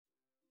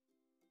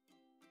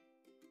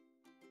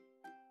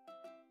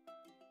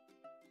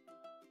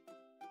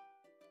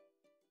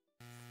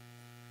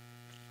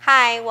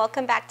Hi,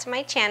 welcome back to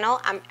my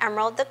channel. I'm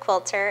Emerald the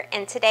Quilter,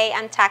 and today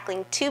I'm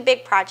tackling two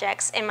big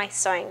projects in my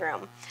sewing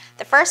room.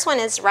 The first one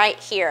is right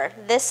here.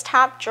 This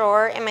top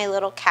drawer in my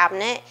little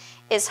cabinet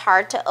is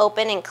hard to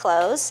open and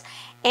close,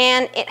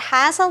 and it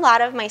has a lot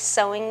of my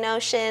sewing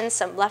notions,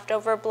 some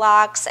leftover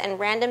blocks, and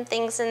random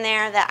things in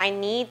there that I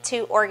need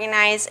to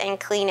organize and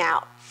clean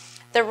out.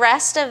 The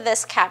rest of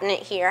this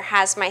cabinet here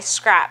has my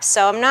scraps,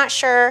 so I'm not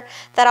sure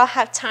that I'll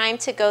have time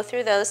to go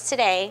through those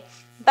today,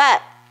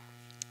 but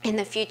in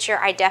the future,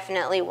 I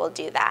definitely will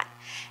do that.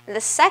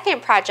 The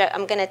second project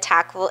I'm going to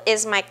tackle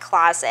is my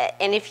closet.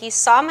 And if you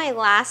saw my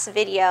last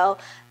video,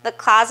 the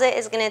closet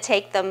is going to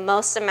take the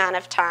most amount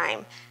of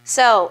time.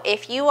 So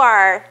if you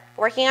are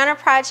working on a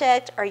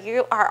project or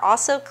you are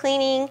also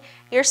cleaning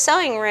your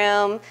sewing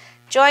room,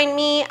 join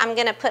me. I'm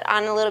going to put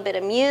on a little bit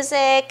of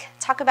music,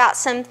 talk about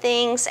some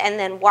things, and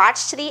then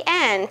watch to the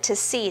end to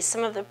see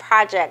some of the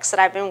projects that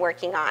I've been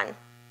working on.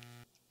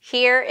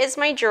 Here is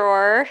my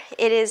drawer.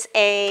 It is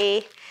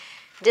a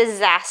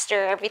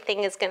disaster.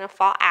 Everything is going to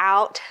fall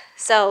out.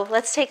 So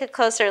let's take a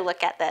closer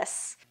look at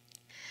this.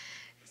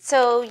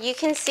 So you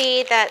can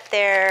see that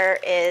there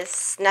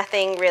is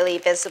nothing really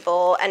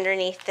visible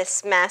underneath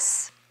this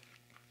mess.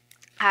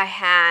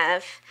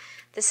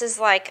 This is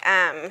like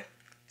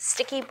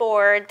sticky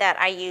board that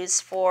I use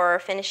for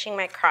finishing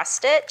my cross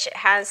stitch. It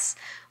has,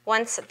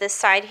 once this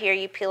side here,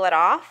 you peel it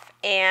off,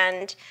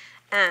 and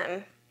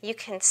you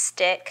can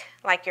stick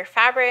like your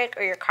fabric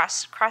or your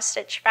cross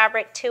stitch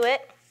fabric to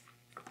it.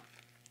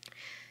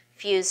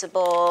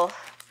 Fusible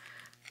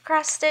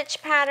cross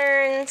stitch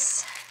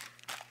patterns,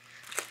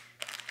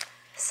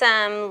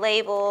 some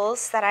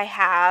labels that I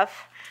have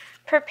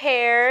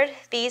prepared.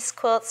 These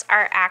quilts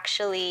are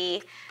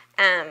actually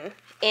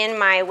in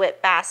my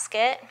whip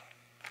basket.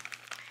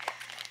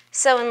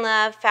 Sew in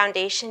Love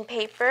foundation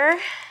paper.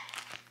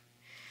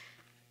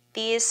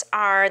 These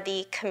are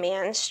the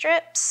command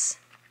strips,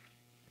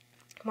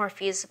 more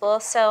fusible.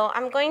 So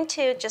I'm going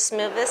to just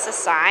move this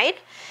aside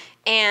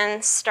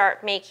and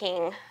start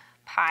making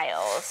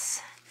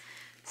piles.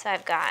 So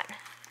I've got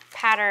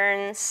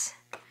patterns,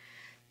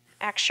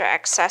 extra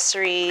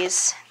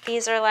accessories.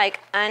 These are like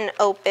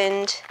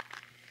unopened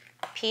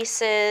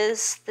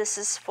pieces. This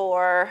is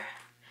for,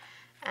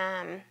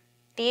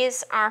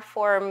 these are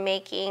for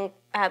making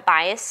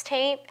bias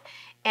tape,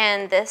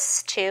 and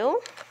this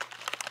too.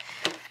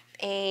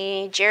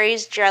 A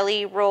Jerry's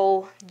Jelly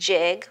Roll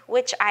jig,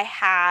 which I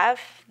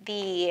have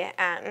the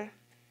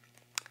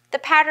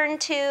pattern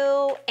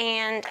to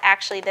and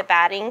actually the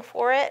batting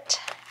for it.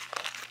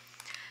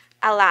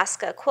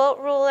 Alaska quilt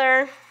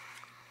ruler.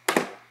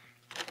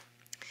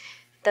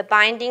 The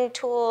binding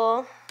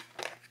tool.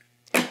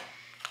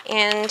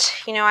 And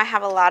you know, I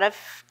have a lot of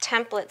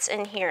templates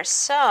in here,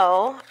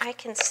 so I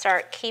can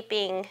start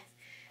keeping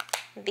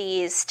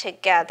these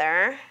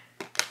together.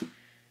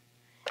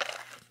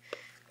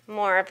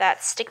 More of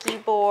that sticky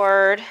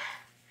board.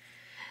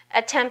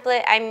 A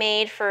template I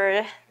made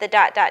for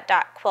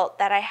the ... quilt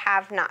that I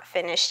have not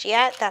finished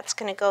yet. That's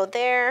going to go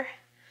there.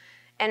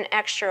 An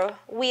extra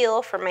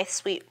wheel for my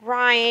sweet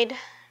ride.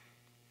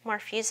 More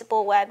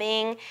fusible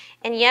webbing.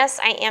 And yes,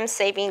 I am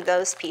saving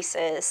those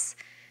pieces.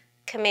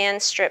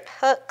 Command strip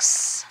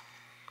hooks.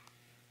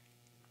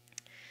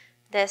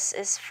 This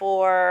is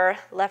for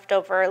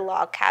leftover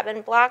log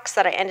cabin blocks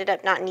that I ended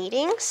up not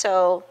needing.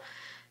 So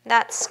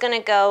that's going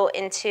to go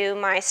into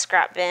my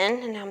scrap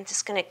bin. And I'm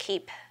just going to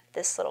keep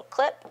this little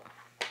clip.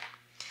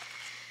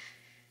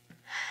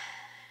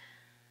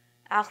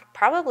 I'll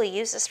probably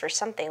use this for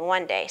something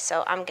one day,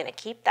 so I'm going to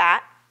keep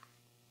that.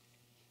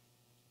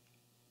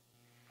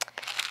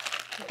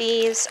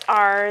 These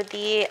are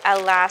the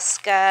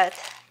Alaska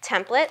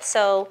templates.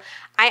 So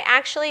I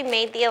actually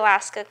made the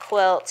Alaska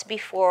quilt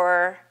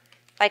before,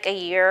 like a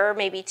year,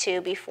 maybe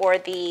two, before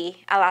the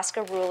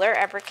Alaska ruler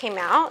ever came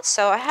out.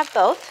 So I have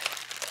both.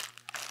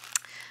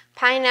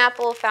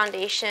 Pineapple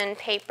foundation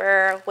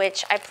paper,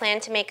 which I plan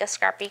to make a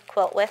scrappy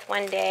quilt with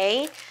one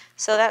day.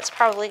 So that's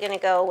probably going to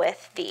go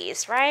with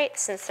these, right?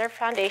 Since they're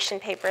foundation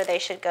paper, they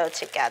should go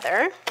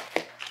together.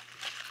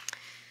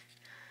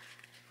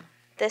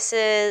 This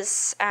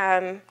is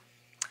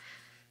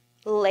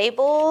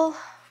label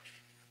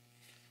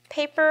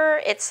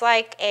paper. It's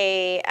like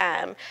a,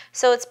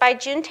 so it's by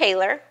June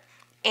Taylor.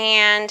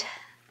 And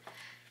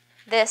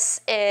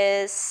this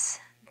is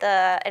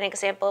an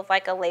example of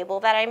like a label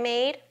that I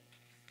made.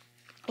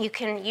 You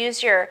can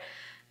use your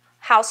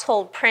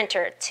household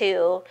printer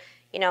to,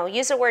 you know,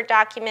 use a Word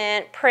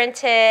document,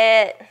 print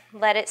it,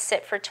 let it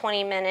sit for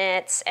 20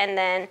 minutes, and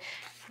then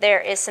there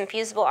is some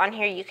fusible on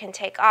here you can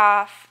take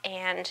off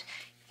and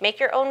make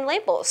your own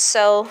labels.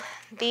 So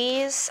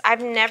these,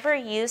 I've never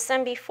used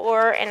them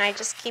before, and I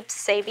just keep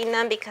saving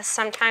them because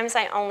sometimes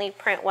I only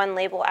print one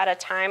label at a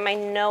time. I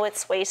know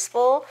it's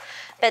wasteful,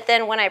 but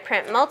then when I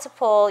print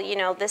multiple, you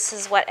know, this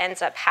is what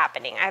ends up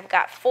happening. I've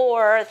got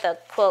 4, the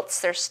quilts,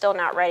 they're still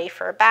not ready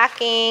for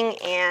backing,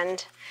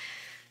 and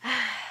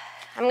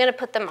I'm going to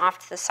put them off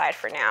to the side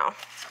for now.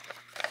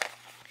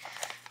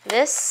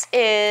 This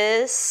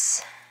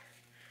is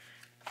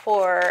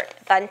for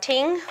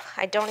bunting.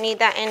 I don't need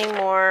that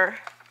anymore.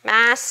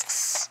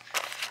 Masks,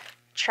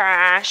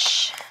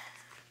 trash,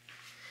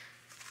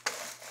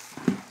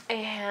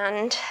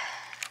 and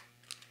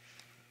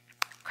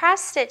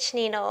cross stitch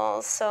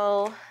needles,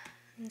 so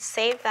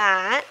save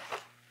that.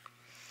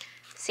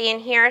 See,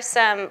 and here are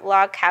some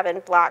log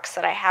cabin blocks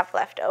that I have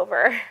left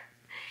over.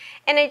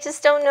 And I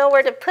just don't know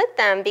where to put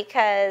them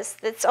because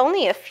it's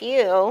only a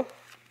few.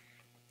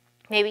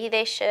 Maybe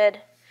they should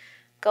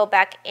go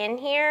back in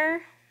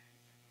here.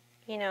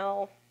 You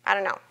know, I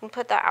don't know. We'll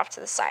put that off to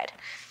the side.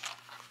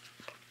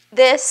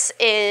 This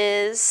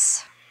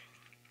is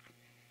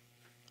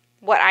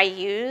what I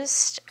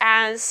used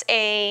as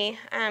a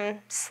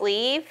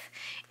sleeve,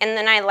 and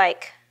then I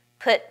like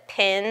put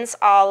pins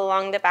all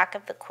along the back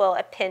of the quilt.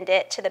 I pinned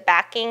it to the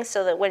backing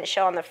so that it wouldn't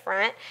show on the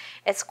front.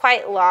 It's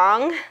quite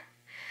long,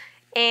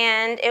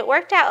 and it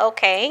worked out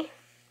okay,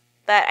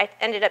 but I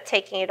ended up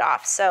taking it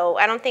off. So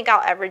I don't think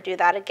I'll ever do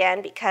that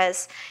again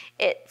because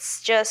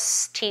it's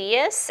just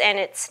tedious, and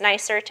it's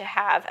nicer to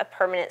have a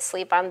permanent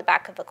sleeve on the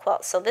back of the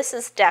quilt. So this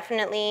is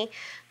definitely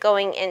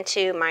going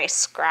into my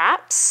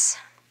scraps.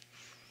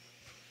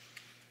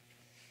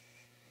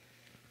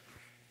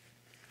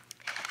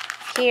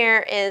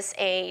 Here is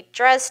a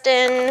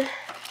Dresden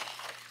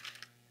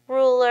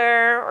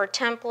ruler or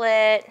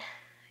template,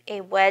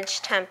 a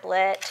wedge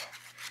template.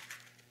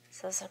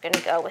 So those are going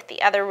to go with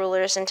the other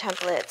rulers and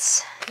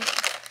templates.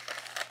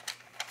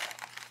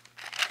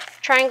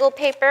 Triangle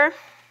paper,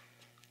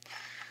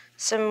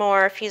 some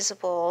more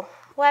fusible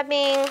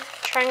webbing,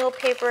 triangle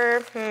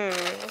paper.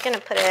 I'm going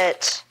to put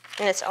it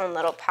in its own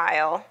little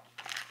pile.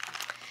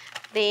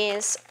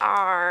 These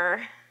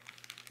are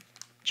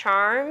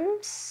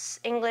charms,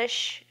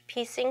 English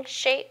piecing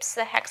shapes,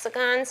 the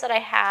hexagons that I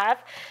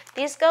have.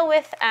 These go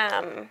with,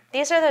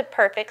 these are the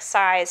perfect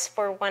size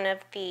for one of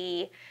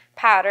the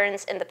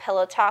patterns in the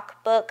Pillow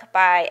Talk book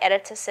by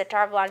Edita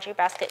Sitar of Laundry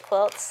Basket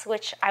Quilts,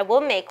 which I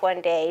will make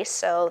one day,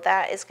 so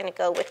that is going to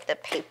go with the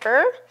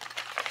paper.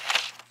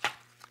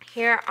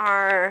 Here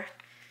are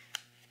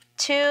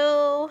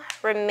 2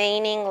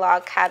 remaining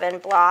log cabin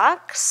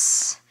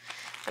blocks.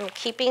 I'm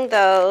keeping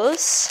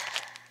those.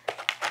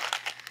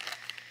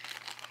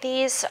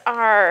 These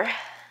are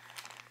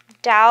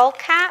dowel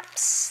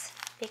caps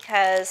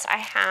because I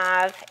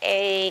have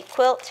a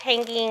quilt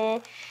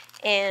hanging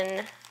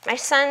in my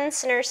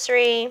son's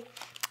nursery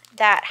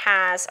that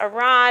has a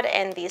rod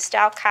and these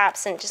dowel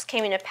caps, and it just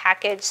came in a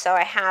package, so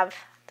I have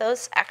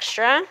those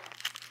extra.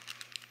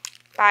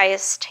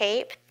 Bias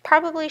tape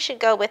probably should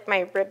go with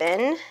my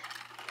ribbon.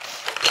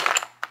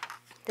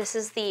 This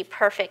is the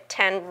Perfect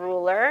 10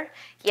 ruler.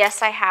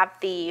 Yes, I have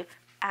the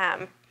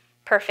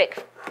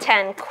Perfect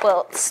 10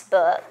 Quilts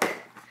book.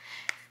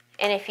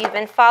 And if you've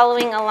been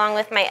following along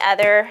with my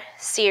other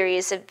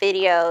series of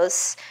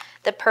videos,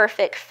 the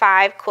Perfect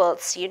 5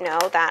 quilts, you know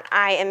that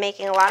I am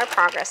making a lot of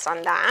progress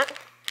on that.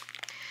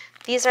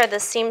 These are the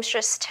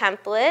seamstress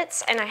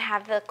templates, and I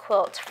have the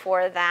quilt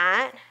for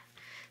that.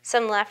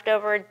 Some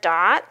leftover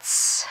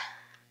dots.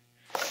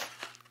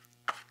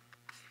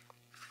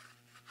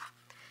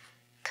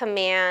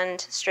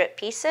 Command strip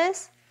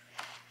pieces.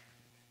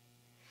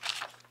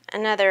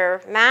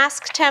 Another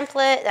mask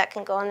template that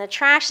can go in the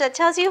trash. That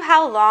tells you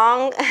how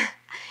long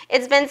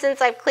it's been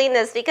since I've cleaned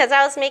this, because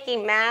I was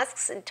making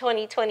masks in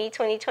 2020,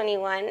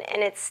 2021,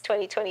 and it's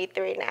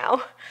 2023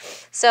 now.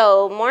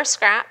 So more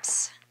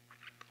scraps.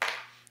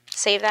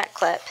 Save that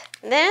clip.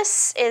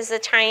 This is the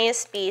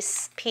tiniest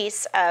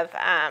piece of,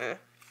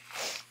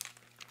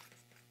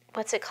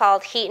 what's it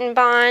called? Heat and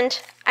Bond.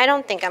 I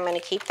don't think I'm going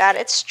to keep that.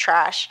 It's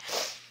trash.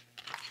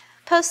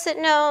 Post-it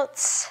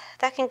notes.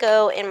 That can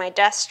go in my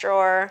desk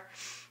drawer.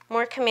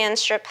 More command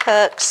strip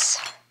hooks.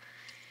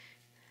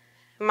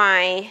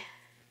 My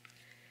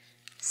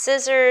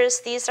scissors.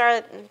 These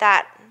are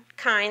that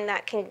kind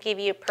that can give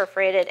you a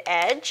perforated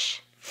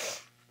edge.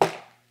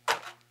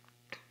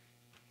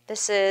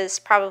 This is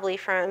probably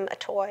from a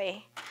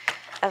toy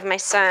of my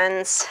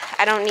son's.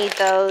 I don't need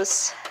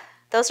those.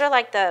 Those are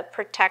like the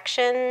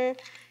protection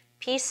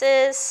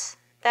pieces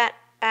that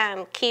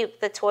keep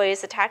the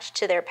toys attached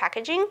to their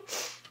packaging.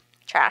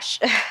 Trash.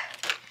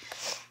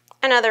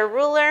 Another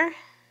ruler.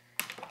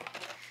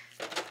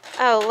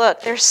 Oh,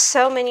 look, there's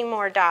so many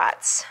more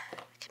dots. I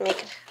can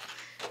make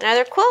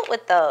another quilt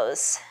with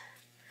those.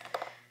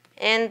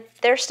 And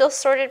they're still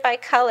sorted by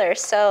color,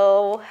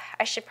 so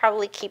I should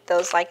probably keep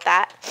those like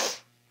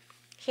that.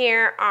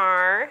 Here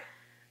are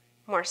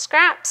more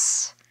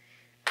scraps.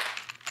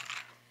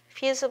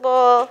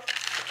 Fusible.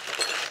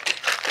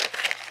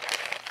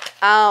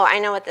 Oh, I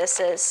know what this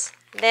is.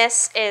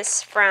 This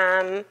is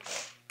from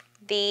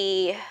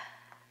the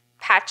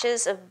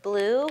Patches of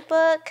Blue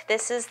book.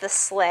 This is the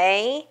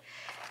sleigh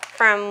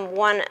from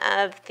one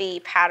of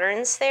the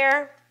patterns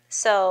there.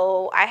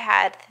 So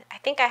I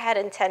think I had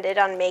intended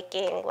on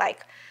making,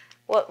 like,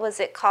 what was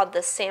it called,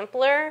 the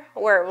sampler,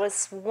 where it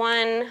was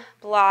one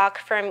block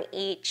from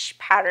each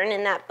pattern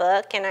in that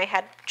book, and I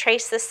had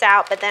traced this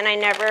out, but then I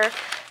never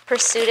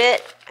pursued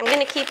it. I'm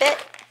gonna keep it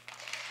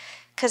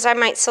because I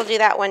might still do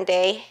that one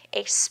day,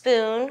 a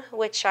spoon,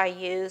 which I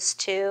use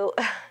to,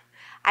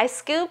 I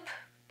scoop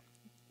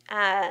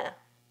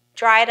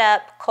dried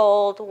up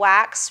cold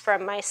wax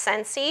from my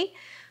Scentsy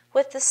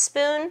with the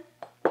spoon.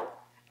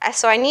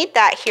 So I need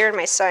that here in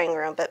my sewing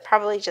room, but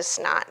probably just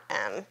not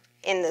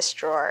in this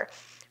drawer.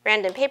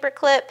 Random paper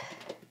clip,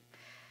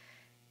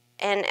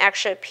 an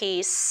extra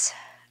piece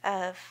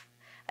of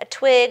a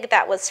twig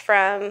that was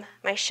from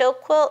my show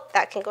quilt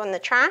that can go in the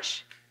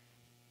trash.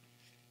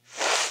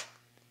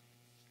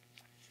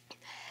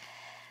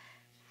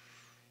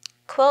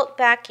 Quilt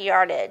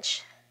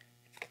backyardage.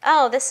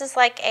 Oh, this is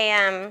like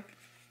a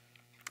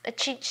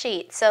cheat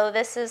sheet. So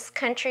this is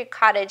Country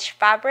Cottage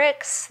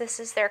Fabrics. This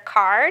is their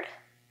card.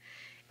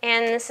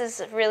 And this is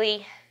a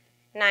really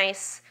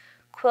nice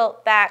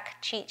quilt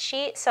back cheat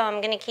sheet. So I'm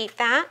going to keep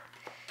that.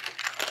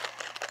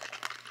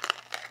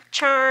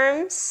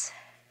 Charms.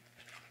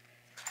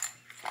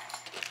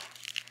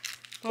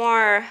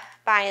 More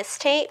bias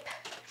tape.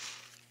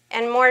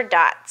 And more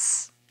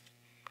dots.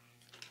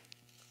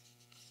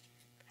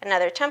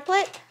 Another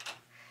template.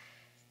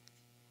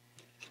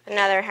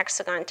 Another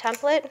hexagon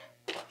template.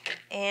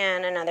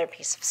 And another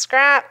piece of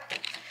scrap.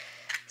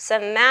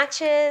 Some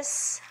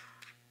matches.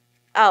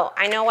 Oh,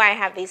 I know why I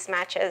have these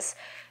matches.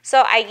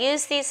 So I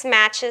use these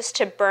matches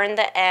to burn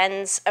the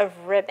ends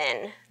of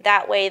ribbon.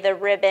 That way the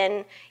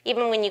ribbon,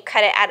 even when you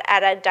cut it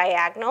at a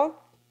diagonal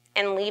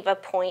and leave a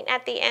point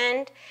at the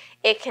end,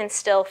 it can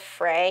still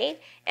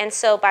fray. And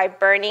so by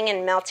burning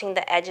and melting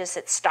the edges,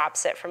 it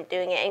stops it from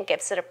doing it and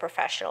gives it a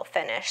professional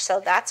finish. So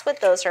that's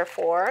what those are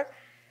for.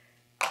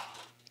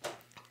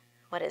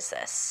 What is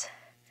this?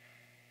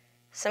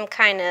 Some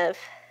kind of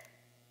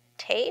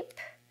tape.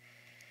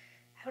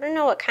 I don't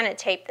know what kind of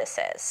tape this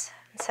is.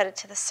 Set it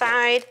to the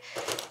side.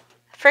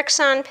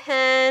 Frixion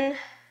pen,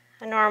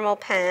 a normal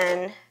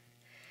pen,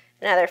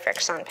 another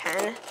Frixion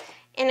pen,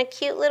 and a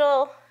cute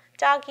little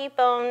doggy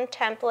bone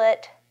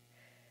template.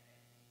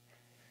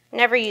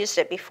 Never used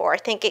it before. I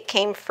think it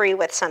came free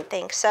with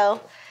something.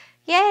 So,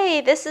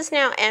 yay, this is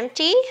now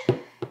empty.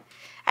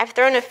 I've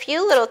thrown a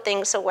few little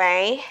things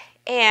away,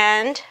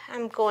 and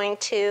I'm going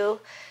to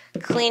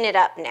clean it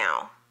up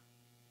now.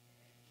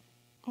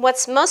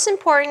 What's most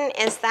important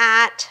is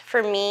that,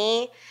 for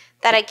me,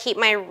 that I keep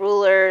my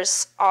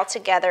rulers all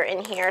together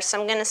in here. So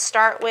I'm going to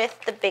start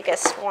with the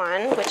biggest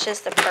one, which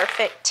is the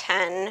Perfect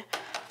 10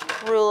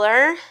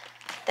 ruler.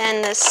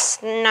 Then this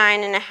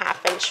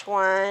 9.5-inch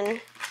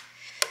one.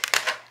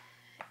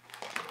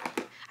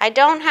 I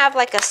don't have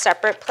like a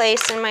separate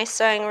place in my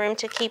sewing room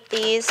to keep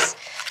these,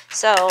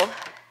 so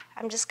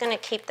I'm just going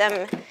to keep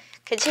them,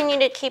 continue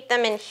to keep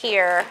them in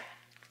here.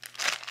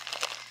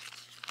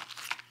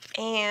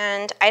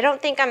 And I don't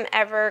think I'm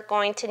ever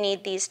going to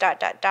need these ...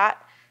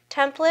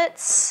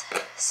 templates.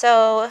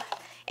 So,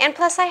 and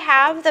plus I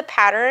have the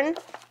pattern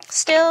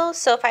still,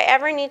 so if I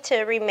ever need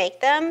to remake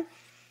them,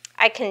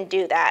 I can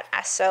do that.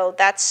 So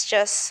that's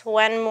just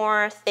one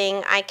more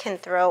thing I can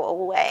throw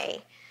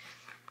away.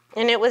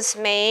 And it was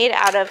made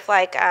out of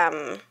like,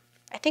 I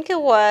think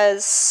it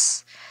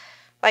was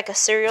like a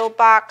cereal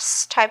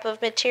box type of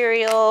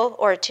material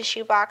or a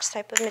tissue box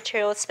type of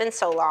material. It's been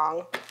so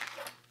long.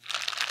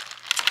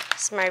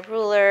 My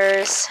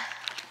rulers,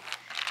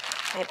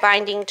 my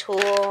binding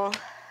tool,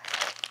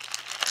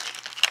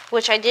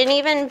 which I didn't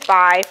even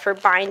buy for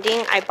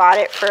binding. I bought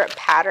it for a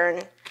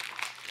pattern.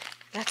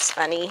 That's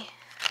funny.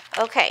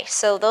 Okay,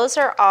 so those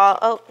are all,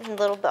 oh,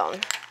 little bone.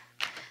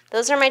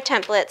 Those are my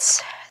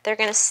templates. They're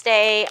gonna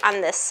stay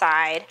on this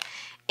side.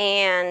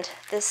 And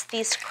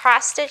these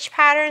cross stitch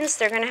patterns,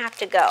 they're gonna have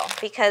to go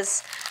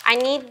because I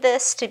need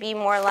this to be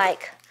more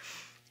like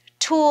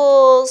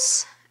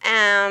tools.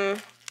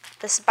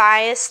 This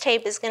bias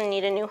tape is going to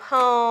need a new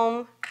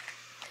home.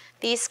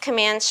 These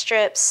command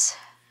strips,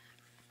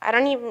 I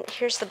don't even,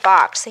 here's the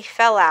box, they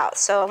fell out,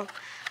 so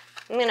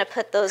I'm going to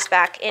put those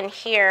back in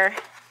here.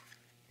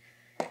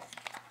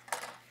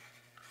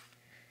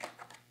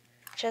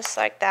 Just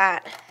like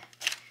that.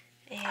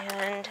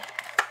 And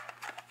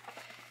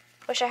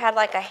wish I had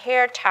like a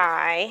hair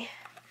tie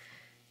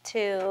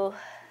to,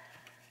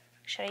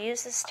 should I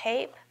use this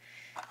tape?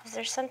 Is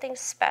there something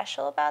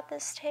special about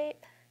this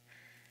tape?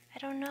 I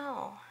don't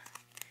know.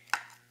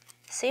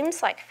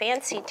 Seems like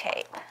fancy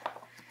tape.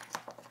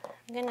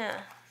 I'm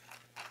gonna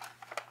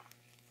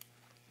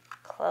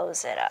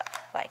close it up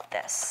like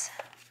this.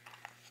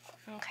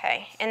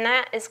 Okay, and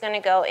that is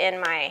gonna go in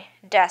my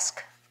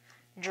desk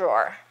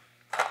drawer.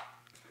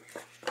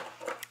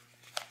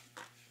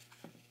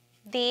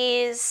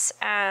 These,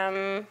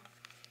 I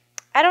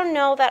don't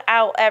know that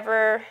I'll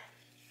ever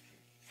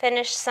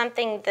finish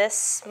something this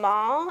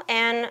small,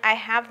 and I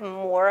have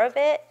more of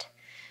it.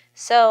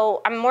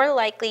 So I'm more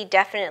likely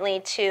definitely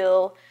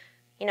to,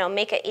 you know,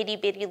 make a itty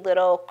bitty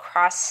little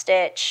cross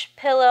stitch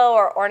pillow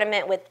or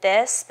ornament with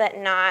this, but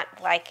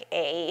not like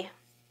a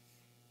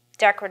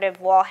decorative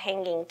wall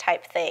hanging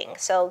type thing.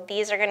 So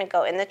these are going to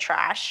go in the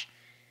trash.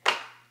 I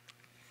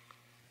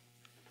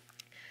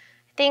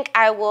think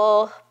I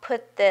will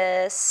put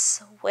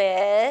this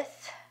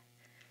with,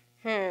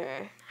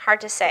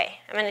 hard to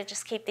say. I'm going to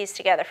just keep these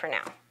together for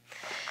now.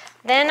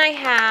 Then I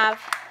have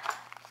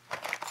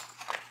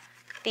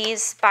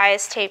these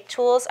bias tape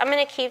tools. I'm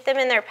going to keep them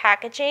in their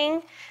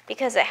packaging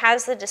because it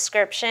has the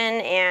description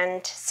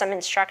and some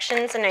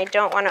instructions, and I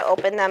don't want to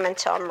open them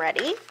until I'm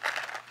ready.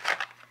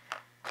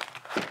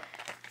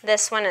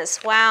 This one as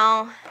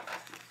well.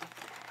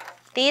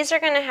 These are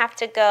going to have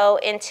to go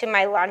into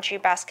my laundry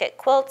basket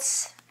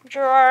quilts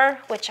drawer,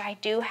 which I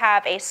do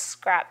have a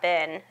scrap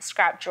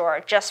drawer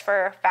just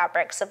for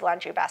fabrics of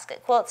laundry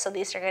basket quilts, so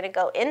these are going to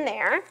go in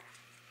there.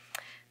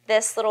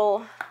 This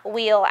little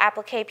wheel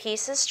applique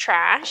piece is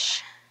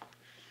trash.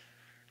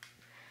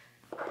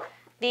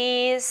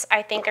 These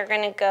I think are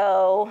going to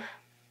go,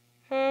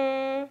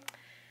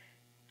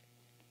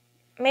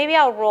 maybe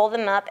I'll roll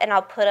them up and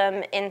I'll put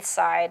them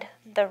inside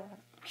the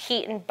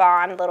heat and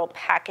bond little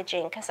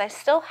packaging because I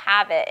still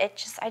have it.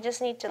 I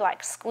just need to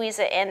like squeeze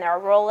it in there,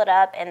 roll it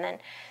up and then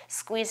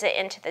squeeze it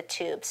into the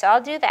tube. So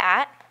I'll do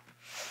that.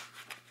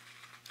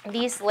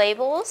 These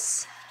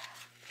labels,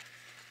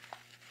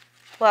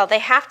 well, they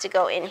have to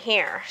go in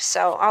here,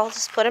 so I'll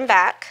just put them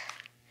back.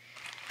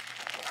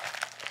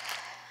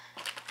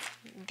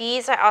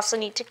 These I also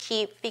need to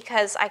keep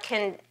because I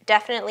can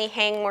definitely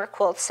hang more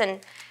quilts and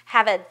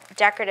have a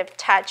decorative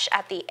touch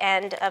at the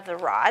end of the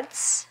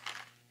rods.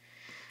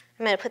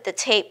 I'm going to put the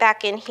tape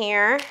back in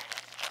here.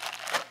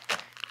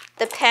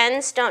 The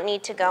pens don't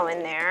need to go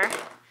in there.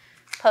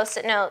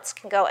 Post-it notes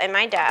can go in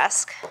my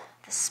desk.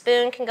 The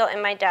spoon can go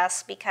in my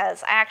desk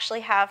because I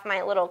actually have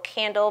my little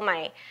candle,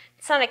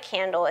 it's not a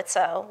candle, it's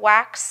a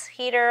wax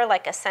heater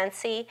like a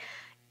Scentsy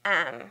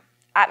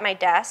at my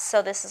desk,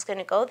 so this is going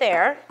to go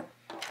there.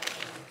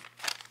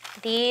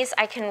 These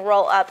I can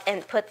roll up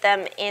and put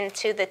them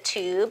into the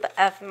tube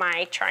of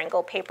my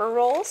triangle paper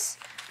rolls.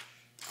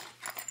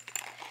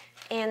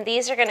 And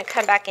these are going to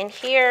come back in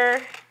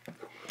here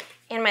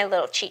in my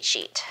little cheat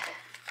sheet.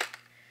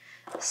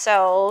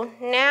 So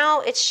now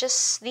it's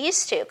just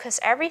these two because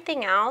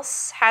everything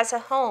else has a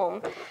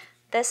home.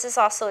 This is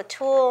also a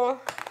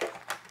tool.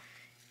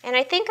 And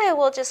I think I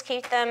will just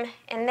keep them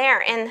in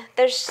there. And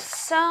there's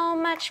so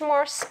much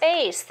more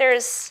space.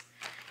 It's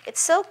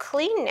so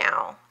clean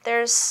now.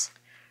 There's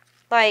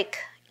like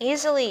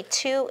easily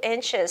 2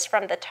 inches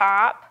from the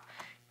top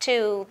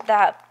to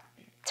the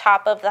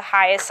top of the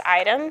highest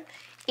item.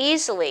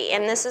 Easily,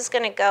 and this is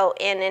going to go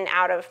in and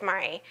out of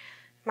my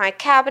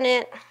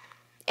cabinet,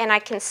 and I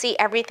can see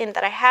everything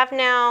that I have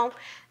now.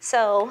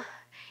 So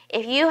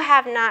if you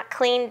have not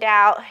cleaned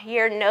out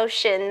your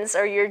notions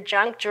or your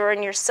junk drawer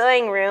in your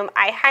sewing room,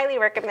 I highly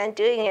recommend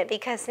doing it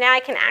because now I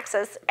can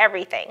access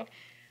everything.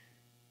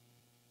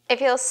 It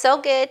feels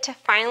so good to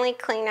finally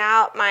clean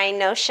out my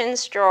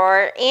notions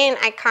drawer, and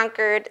I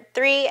conquered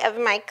 3 of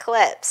my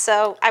clips,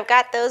 so I've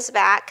got those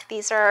back.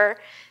 These are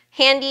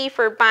handy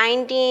for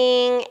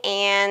binding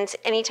and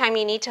anytime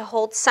you need to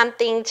hold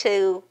something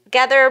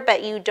together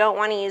but you don't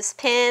want to use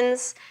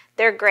pins,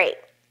 they're great.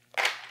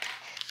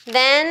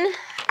 Then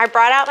I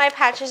brought out my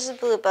Patches of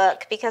Blue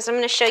book because I'm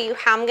going to show you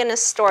how I'm going to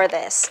store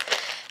this.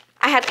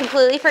 I had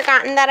completely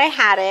forgotten that I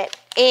had it,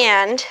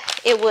 and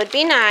it would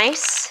be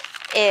nice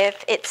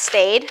if it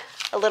stayed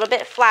a little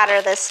bit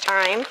flatter this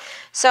time.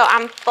 So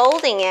I'm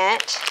folding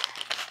it,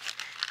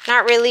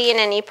 not really in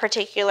any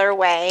particular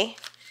way,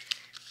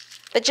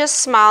 but just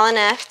small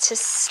enough to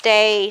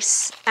stay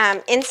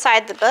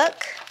inside the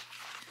book.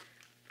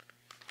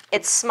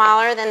 It's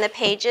smaller than the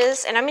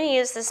pages, and I'm going to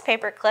use this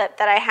paper clip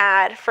that I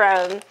had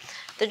from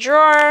the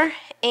drawer,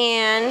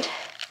 and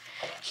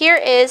here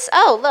is,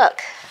 oh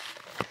look,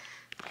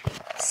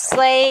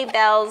 Sleigh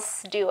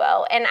Bells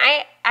Duo, and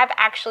I've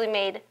actually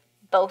made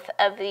both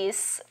of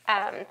these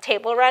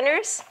table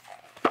runners.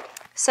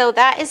 So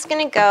that is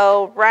going to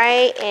go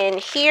right in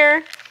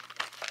here.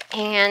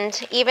 And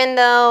even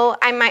though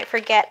I might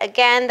forget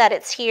again that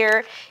it's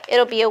here,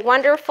 it'll be a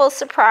wonderful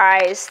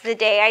surprise the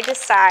day I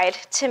decide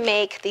to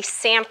make the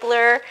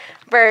sampler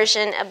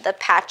version of the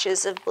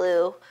Patches of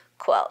Blue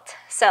quilt.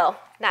 So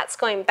that's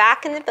going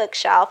back in the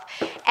bookshelf.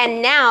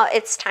 And now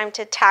it's time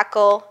to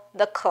tackle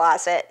the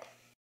closet.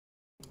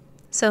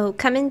 So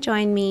come and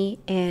join me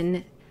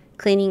in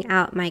cleaning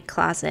out my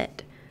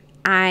closet.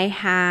 I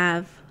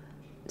have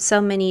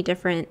so many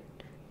different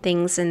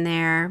things in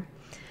there.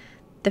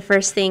 The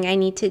first thing I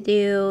need to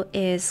do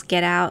is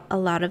get out a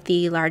lot of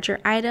the larger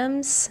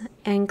items,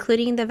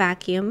 including the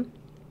vacuum.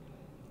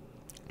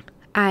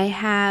 I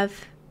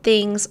have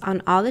things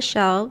on all the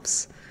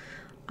shelves,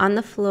 on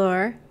the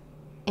floor,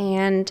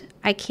 and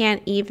I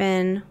can't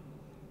even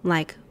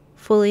like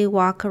fully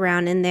walk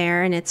around in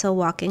there, and it's a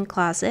walk-in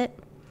closet.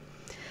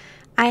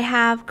 I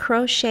have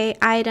crochet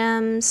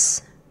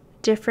items,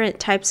 different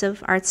types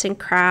of arts and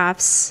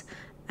crafts,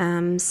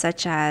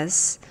 such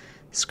as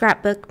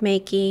scrapbook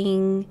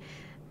making.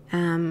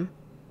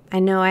 I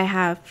know I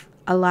have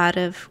a lot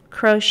of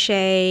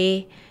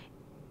crochet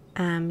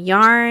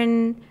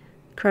yarn,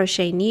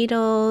 crochet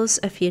needles,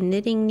 a few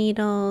knitting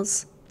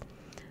needles.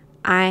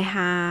 I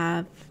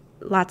have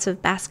lots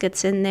of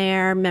baskets in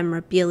there,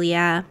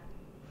 memorabilia,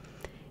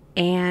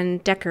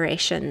 and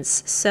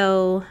decorations.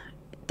 So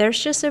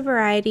there's just a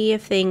variety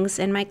of things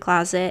in my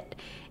closet,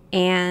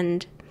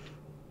 and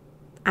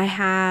I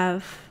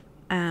have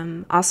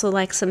also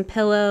like some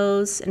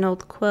pillows, an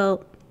old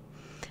quilt.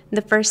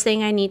 The first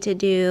thing I need to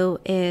do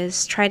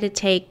is try to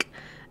take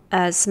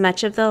as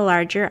much of the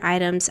larger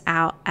items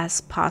out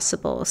as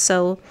possible.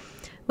 So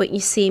what you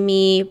see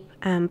me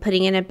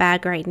putting in a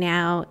bag right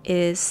now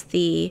is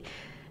the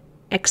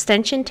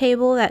extension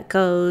table that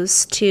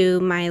goes to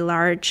my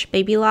large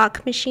baby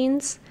lock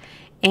machines,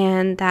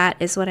 and that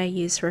is what I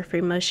use for free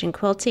motion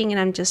quilting,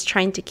 and I'm just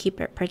trying to keep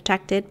it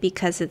protected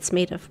because it's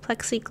made of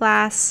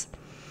plexiglass,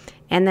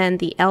 and then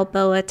the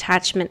elbow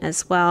attachment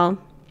as well.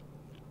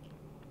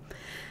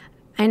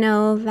 I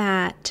know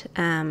that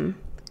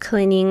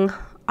cleaning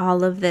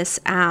all of this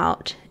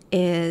out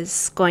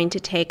is going to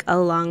take a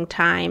long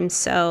time,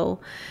 so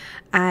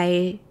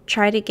I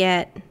try to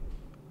get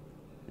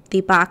the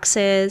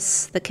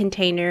boxes, the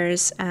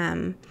containers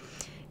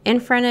in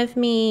front of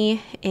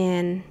me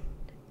in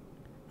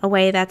a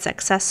way that's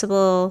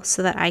accessible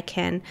so that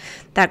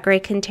that gray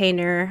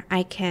container,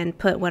 I can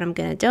put what I'm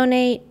going to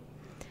donate,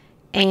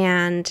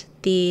 and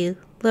the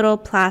little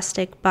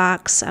plastic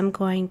box I'm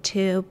going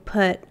to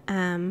put,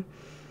 I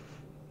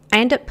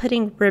end up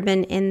putting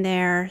ribbon in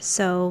there.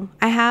 So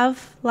I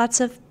have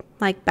lots of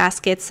like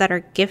baskets that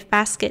are gift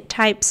basket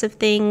types of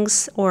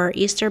things or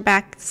Easter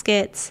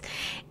baskets,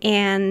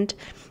 and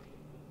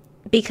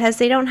because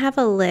they don't have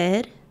a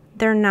lid,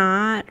 they're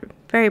not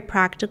very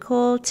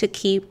practical to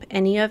keep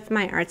any of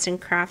my arts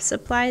and crafts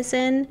supplies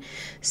in.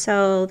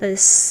 So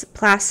this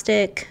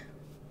plastic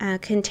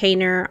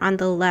container on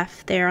the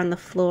left there on the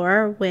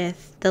floor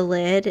with the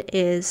lid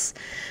is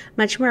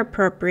much more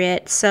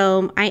appropriate.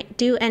 So I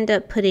do end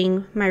up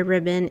putting my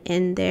ribbon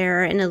in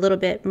there in a little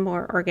bit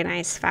more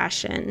organized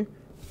fashion.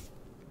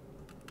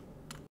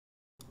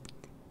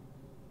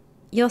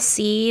 You'll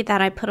see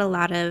that I put a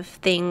lot of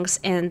things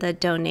in the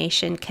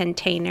donation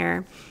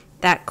container.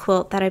 That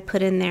quilt that I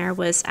put in there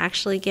was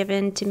actually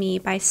given to me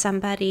by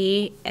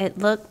somebody. It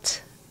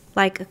looked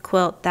like a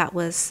quilt that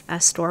was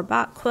a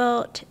store-bought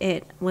quilt.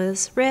 It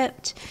was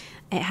ripped,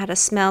 it had a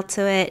smell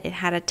to it, it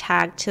had a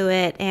tag to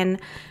it, and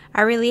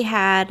I really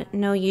had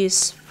no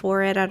use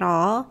for it at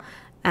all.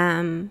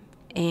 And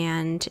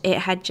it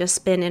had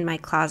just been in my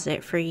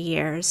closet for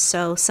years.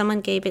 So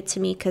someone gave it to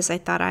me because I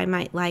thought I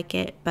might like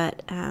it,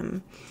 but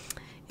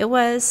it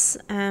was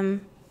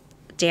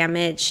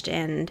damaged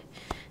and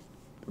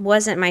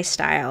wasn't my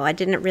style. I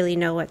didn't really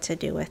know what to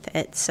do with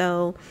it.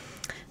 So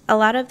a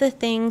lot of the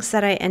things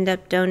that I end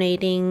up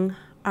donating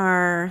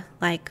are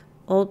like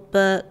old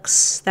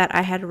books that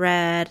I had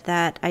read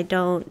that I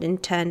don't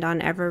intend on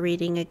ever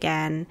reading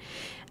again.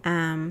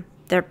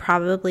 They're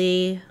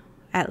probably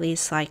at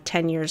least like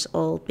 10 years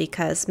old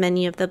because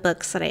many of the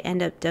books that I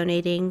end up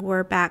donating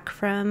were back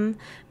from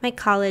my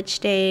college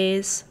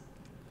days.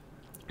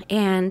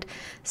 And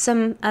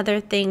some other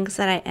things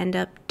that I end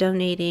up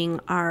donating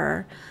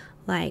are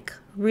like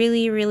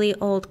really, really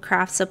old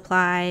craft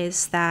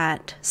supplies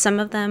that some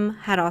of them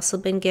had also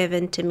been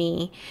given to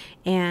me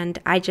and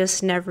I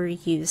just never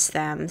used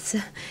them.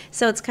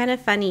 So it's kind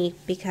of funny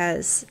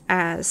because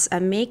as a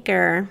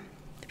maker,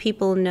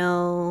 people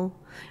know,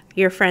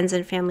 your friends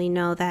and family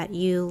know that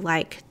you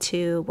like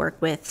to work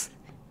with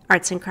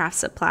arts and crafts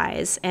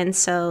supplies, and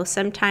so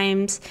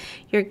sometimes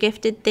you're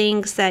gifted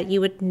things that you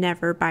would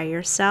never buy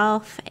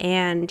yourself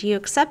and you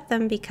accept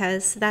them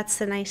because that's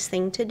the nice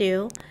thing to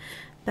do,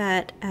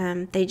 but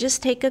they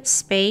just take up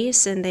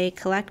space and they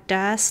collect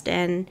dust,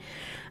 and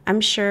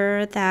I'm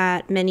sure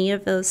that many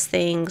of those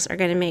things are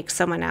going to make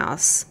someone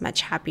else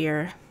much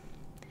happier.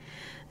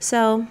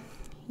 So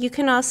you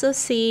can also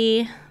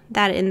see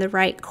that in the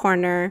right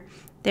corner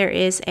there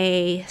is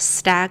a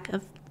stack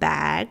of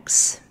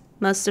bags.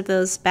 Most of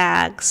those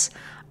bags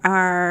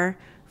are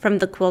from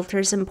the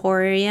Quilters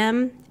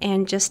Emporium,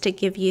 and just to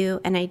give you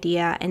an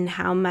idea in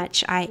how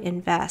much I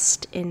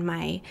invest in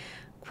my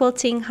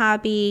quilting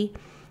hobby,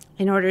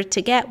 in order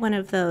to get one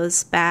of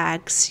those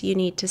bags you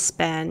need to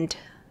spend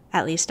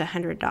at least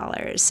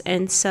 $100,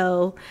 and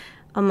so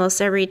almost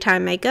every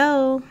time I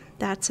go,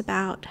 that's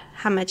about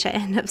how much I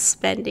end up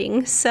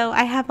spending. So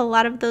I have a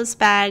lot of those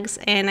bags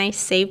and I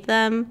save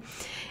them,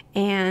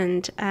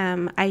 and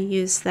I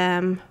use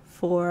them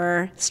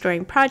for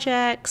storing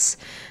projects,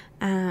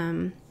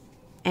 and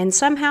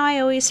somehow I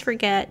always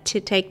forget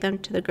to take them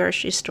to the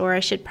grocery store. I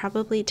should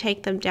probably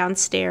take them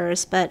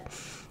downstairs, but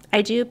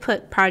I do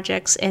put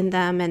projects in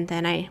them, and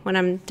then when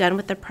I'm done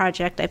with the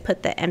project, I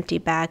put the empty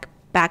bag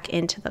back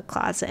into the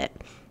closet.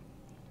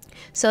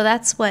 So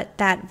that's what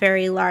that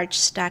very large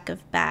stack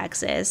of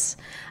bags is.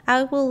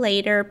 I will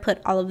later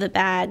put all of the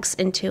bags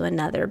into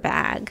another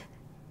bag.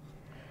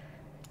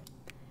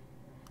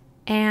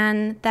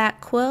 And that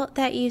quilt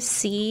that you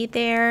see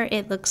there,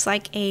 it looks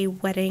like a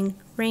wedding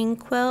ring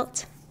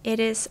quilt. It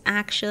is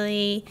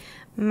actually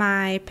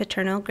my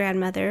paternal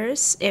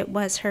grandmother's. It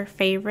was her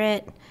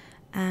favorite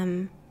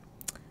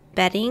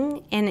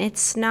bedding, and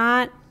it's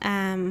not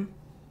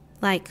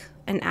like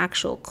an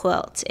actual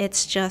quilt.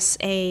 It's just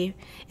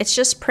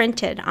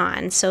printed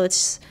on. So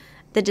it's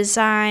the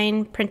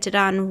design printed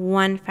on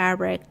one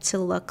fabric to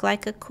look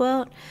like a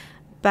quilt.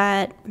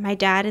 But my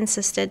dad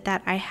insisted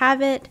that I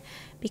have it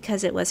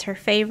because it was her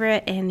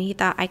favorite and he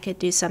thought I could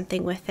do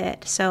something with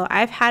it. So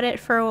I've had it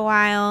for a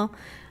while.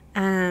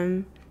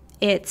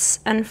 It's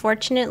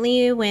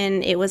unfortunately,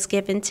 when it was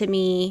given to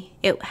me,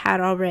 it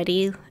had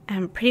already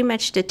pretty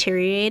much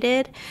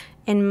deteriorated.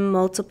 In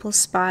multiple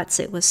spots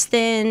it was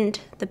thinned,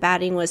 the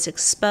batting was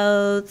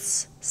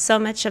exposed, so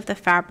much of the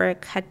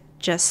fabric had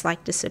just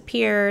like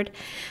disappeared.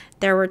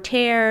 There were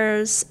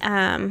tears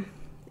and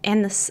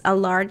a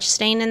large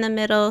stain in the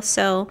middle,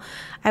 so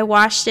I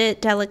washed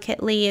it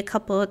delicately a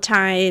couple of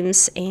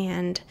times,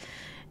 and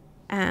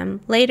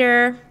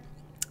later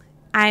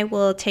I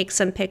will take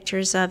some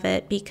pictures of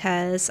it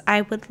because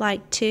I would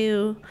like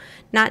to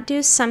not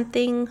do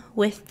something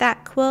with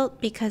that quilt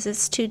because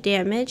it's too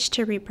damaged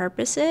to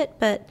repurpose it.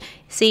 But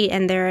see,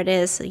 and there it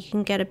is, so you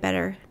can get a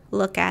better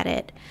look at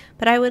it.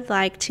 But I would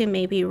like to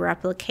maybe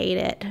replicate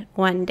it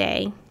one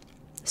day.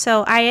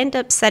 So I end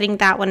up setting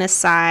that one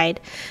aside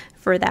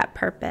for that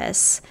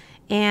purpose.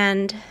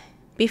 And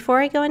before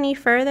I go any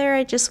further,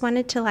 I just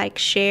wanted to like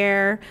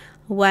share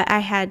what I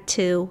had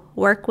to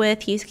work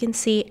with. You can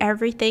see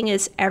everything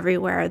is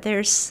everywhere.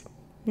 There's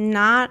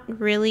not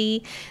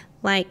really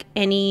like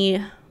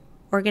any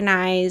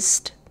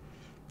organized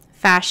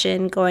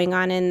fashion going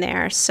on in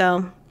there.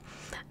 So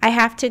I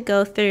have to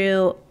go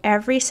through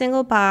every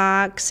single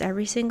box,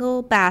 every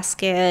single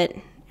basket,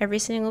 every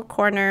single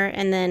corner,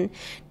 and then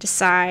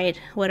decide,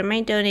 what am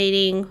I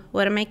donating?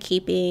 What am I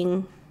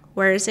keeping?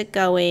 Where is it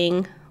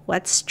going?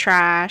 What's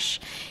trash?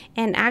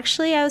 And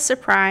actually I was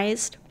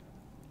surprised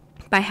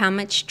by how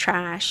much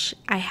trash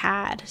I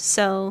had.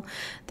 So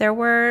there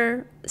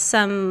were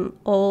some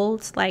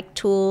old like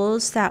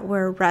tools that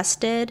were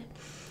rusted,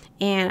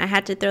 and I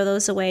had to throw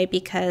those away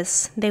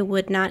because they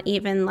would not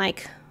even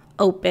like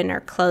open or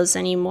close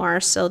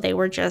anymore, so they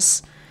were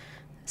just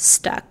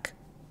stuck.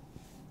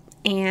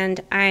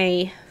 And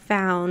I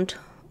found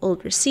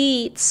old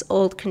receipts,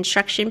 old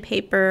construction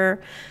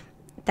paper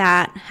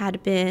that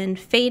had been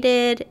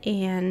faded,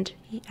 and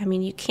I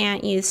mean, you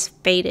can't use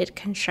faded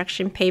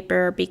construction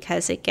paper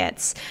because it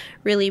gets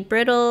really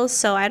brittle,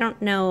 so I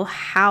don't know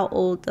how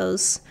old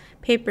those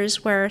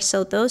papers were,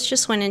 so those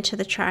just went into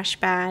the trash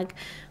bag.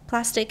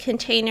 Plastic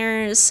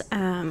containers,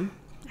 I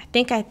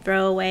think I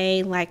throw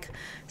away like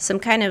some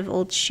kind of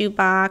old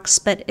shoebox,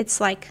 but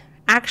it's like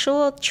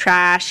actual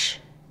trash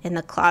in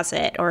the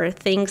closet or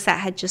things that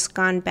had just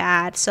gone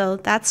bad, so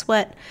that's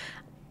what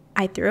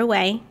I threw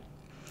away.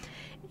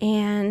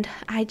 And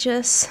I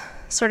just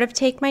sort of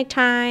take my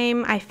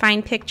time. I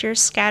find pictures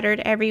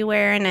scattered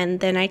everywhere, and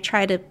then I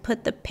try to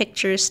put the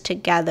pictures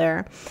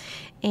together.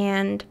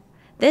 And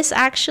this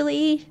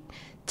actually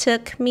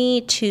took me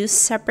 2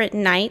 separate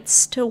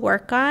nights to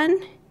work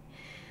on.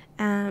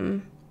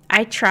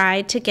 I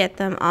tried to get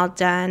them all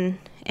done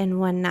in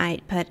one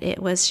night, but it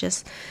was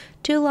just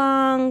too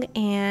long,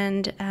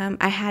 and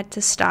I had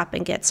to stop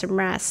and get some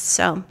rest.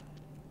 So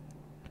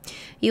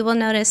you will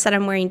notice that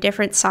I'm wearing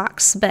different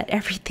socks, but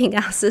everything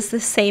else is the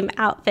same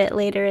outfit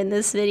later in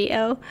this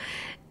video.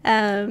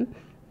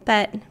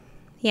 But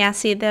yeah,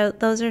 see,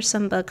 those are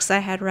some books I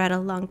had read a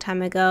long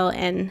time ago,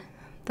 and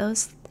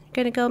those are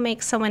gonna go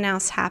make someone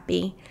else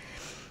happy.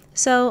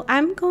 So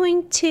I'm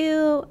going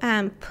to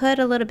put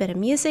a little bit of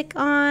music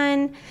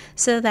on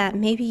so that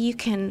maybe you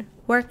can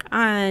work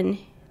on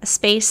a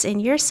space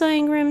in your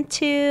sewing room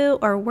too,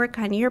 or work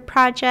on your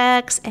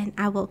projects, and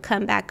I will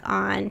come back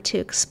on to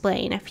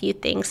explain a few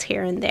things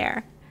here and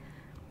there.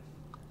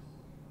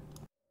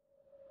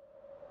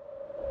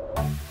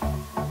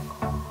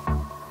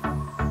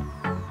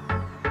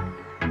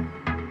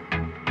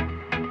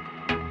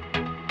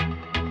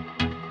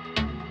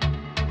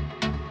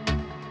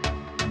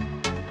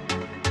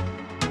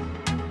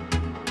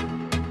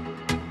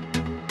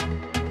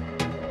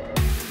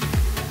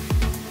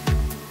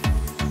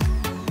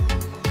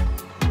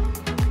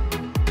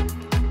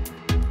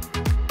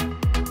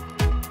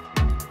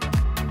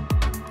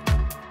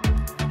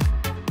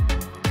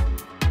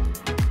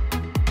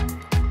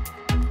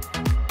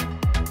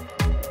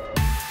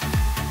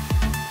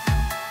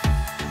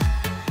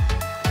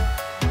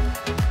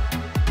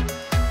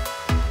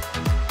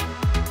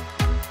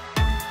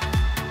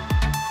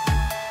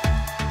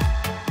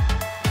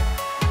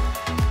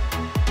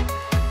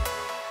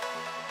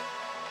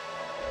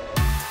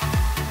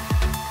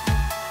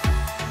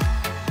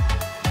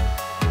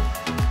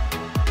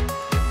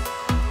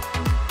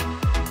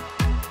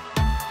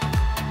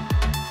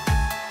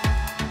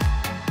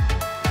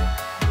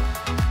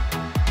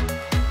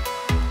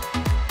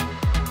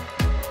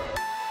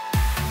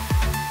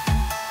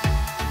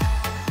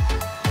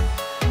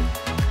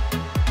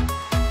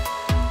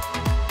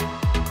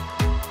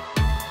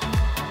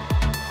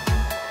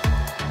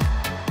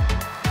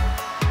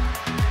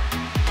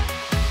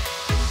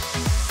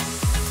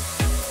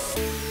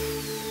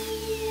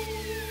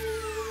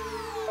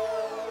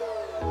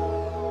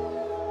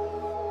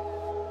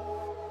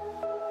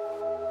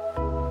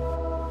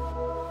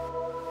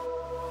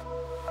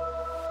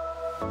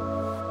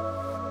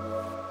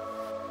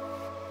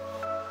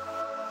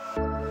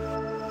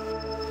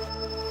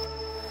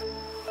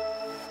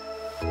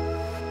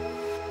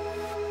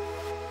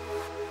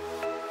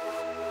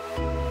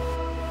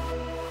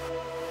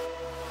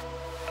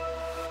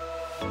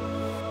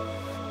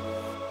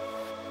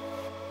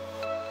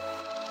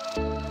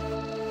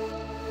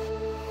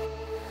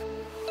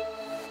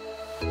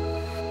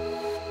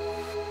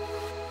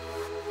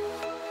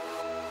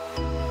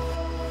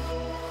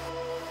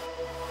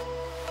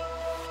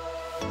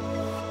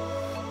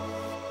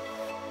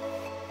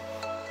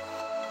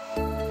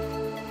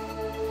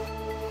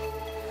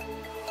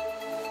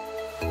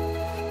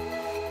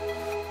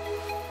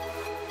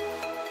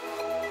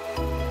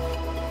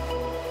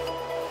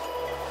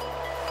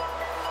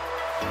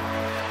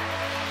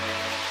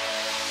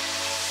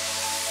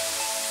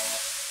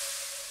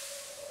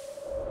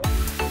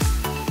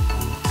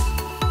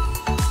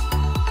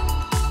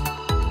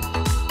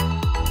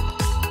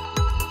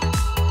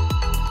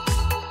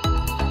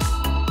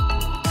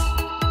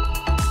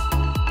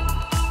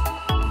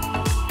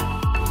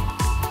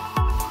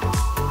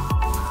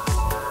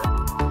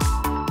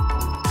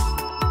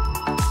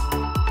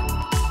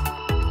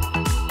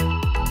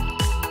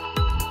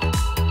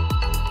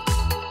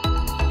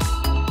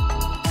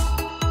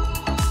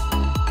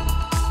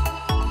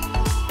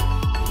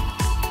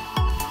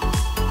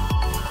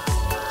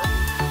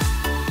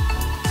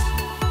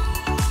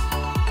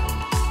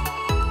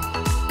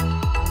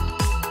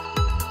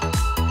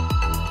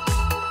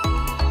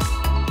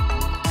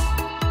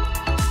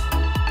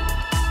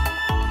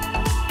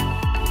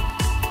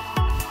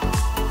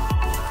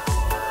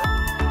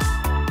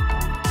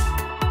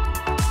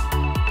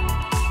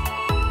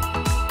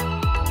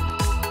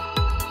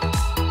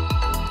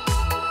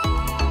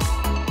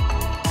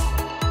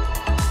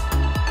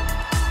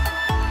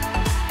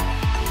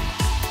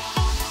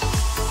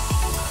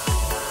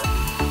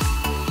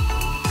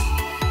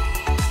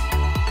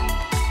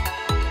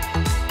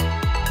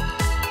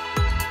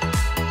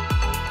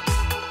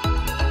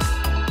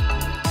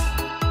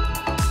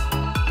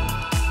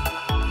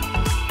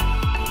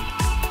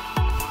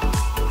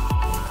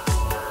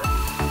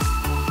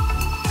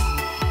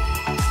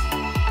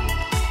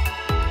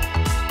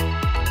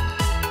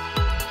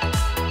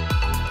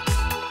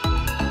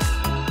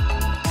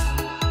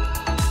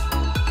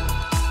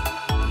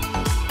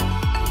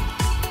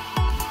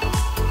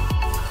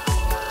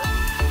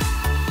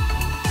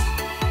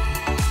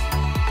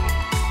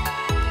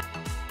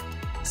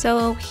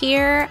 So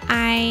here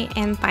I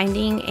am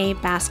finding a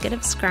basket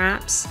of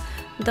scraps.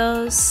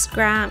 Those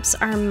scraps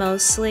are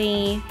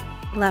mostly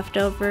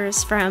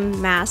leftovers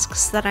from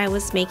masks that I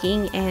was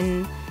making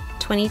in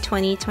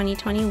 2020,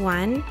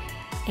 2021,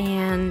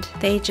 and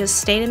they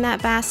just stayed in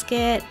that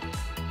basket,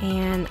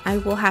 and I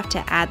will have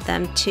to add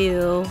them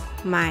to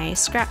my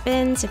scrap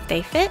bins if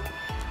they fit.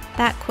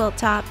 That quilt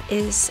top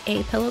is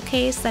a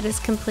pillowcase that is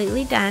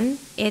completely done.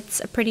 It's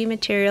a pretty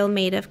material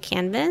made of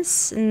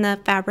canvas, and the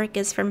fabric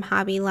is from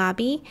Hobby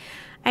Lobby.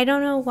 I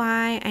don't know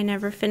why I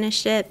never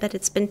finished it, but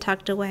it's been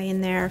tucked away in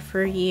there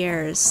for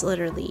years,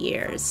 literally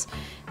years.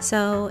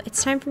 So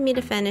it's time for me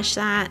to finish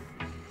that.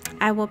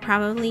 I will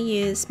probably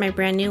use my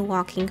brand new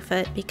walking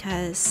foot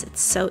because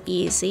it's so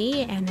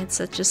easy and it's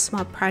such a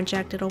small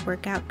project, it'll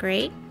work out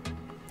great.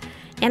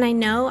 And I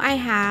know I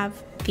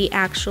have the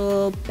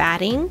actual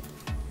batting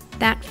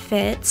that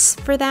fits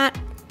for that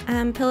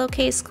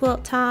pillowcase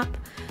quilt top,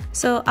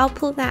 so I'll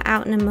pull that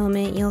out in a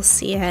moment, you'll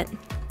see it.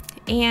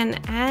 And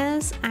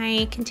as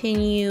I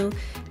continue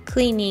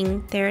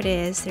cleaning, there it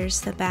is,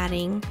 there's the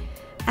batting.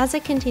 As I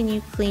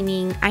continue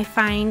cleaning, I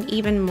find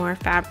even more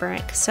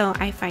fabric. So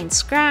I find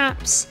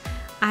scraps,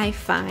 I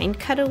find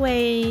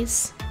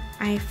cutaways,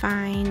 I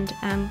find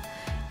an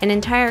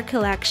entire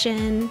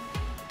collection,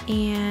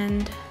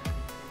 and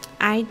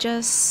I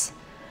just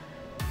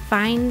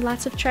find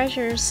lots of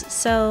treasures.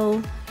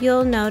 So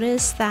you'll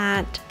notice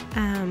that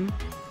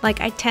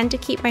like I tend to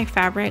keep my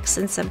fabrics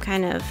in some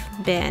kind of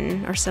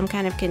bin or some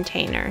kind of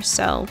container.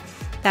 So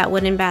that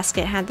wooden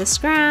basket had the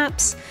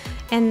scraps,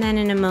 and then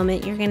in a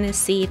moment you're gonna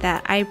see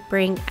that I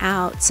bring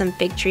out some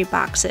fig tree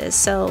boxes.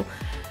 So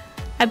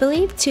I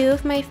believe 2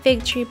 of my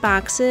fig tree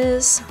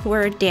boxes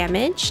were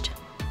damaged,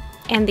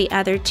 and the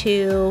other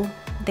 2,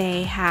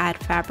 they had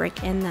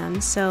fabric in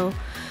them. So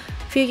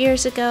a few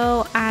years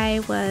ago,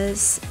 I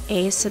was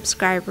a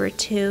subscriber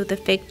to the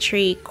Fig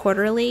Tree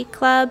Quarterly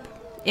Club.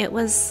 It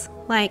was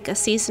like a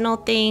seasonal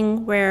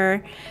thing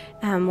where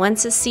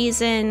once a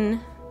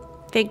season,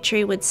 Fig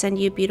Tree would send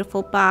you a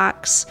beautiful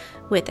box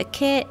with a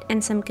kit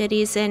and some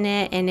goodies in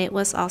it, and it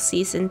was all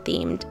season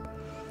themed.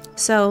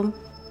 So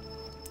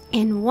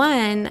in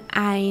one,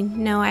 I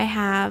know I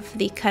have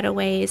the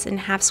cutaways and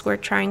half square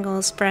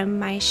triangles from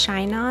my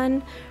Shine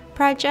On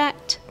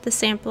project, the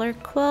sampler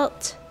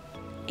quilt.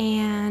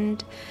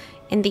 And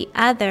in the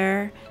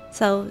other,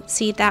 so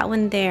see that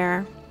one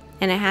there,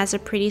 and it has a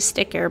pretty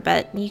sticker,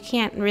 but you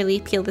can't really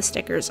peel the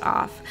stickers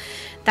off.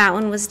 That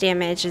one was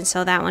damaged, and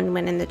so that one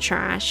went in the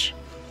trash.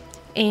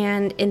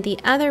 And in the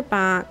other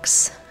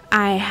box,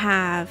 I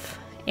have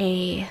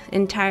an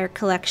entire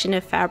collection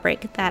of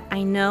fabric that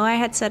I know I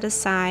had set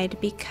aside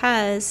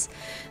because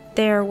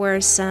there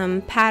were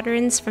some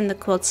patterns from the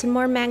Quilts and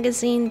More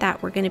magazine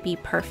that were going to be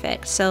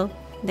perfect. So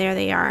there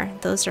they are.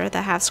 Those are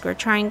the half square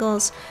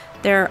triangles.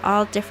 They're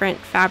all different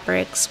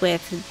fabrics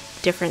with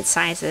different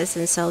sizes,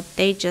 and so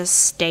they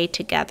just stay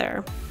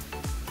together.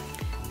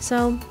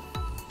 So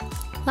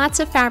lots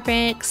of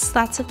fabrics,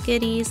 lots of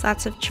goodies,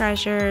 lots of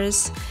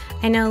treasures.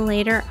 I know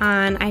later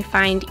on I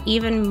find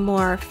even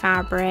more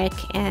fabric,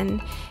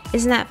 and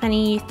isn't that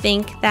funny? You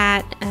think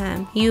that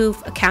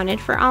you've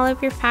accounted for all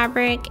of your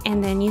fabric,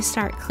 and then you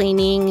start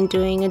cleaning and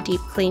doing a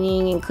deep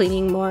cleaning and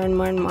cleaning more and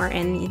more and more,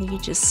 and you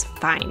just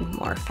find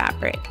more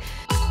fabric.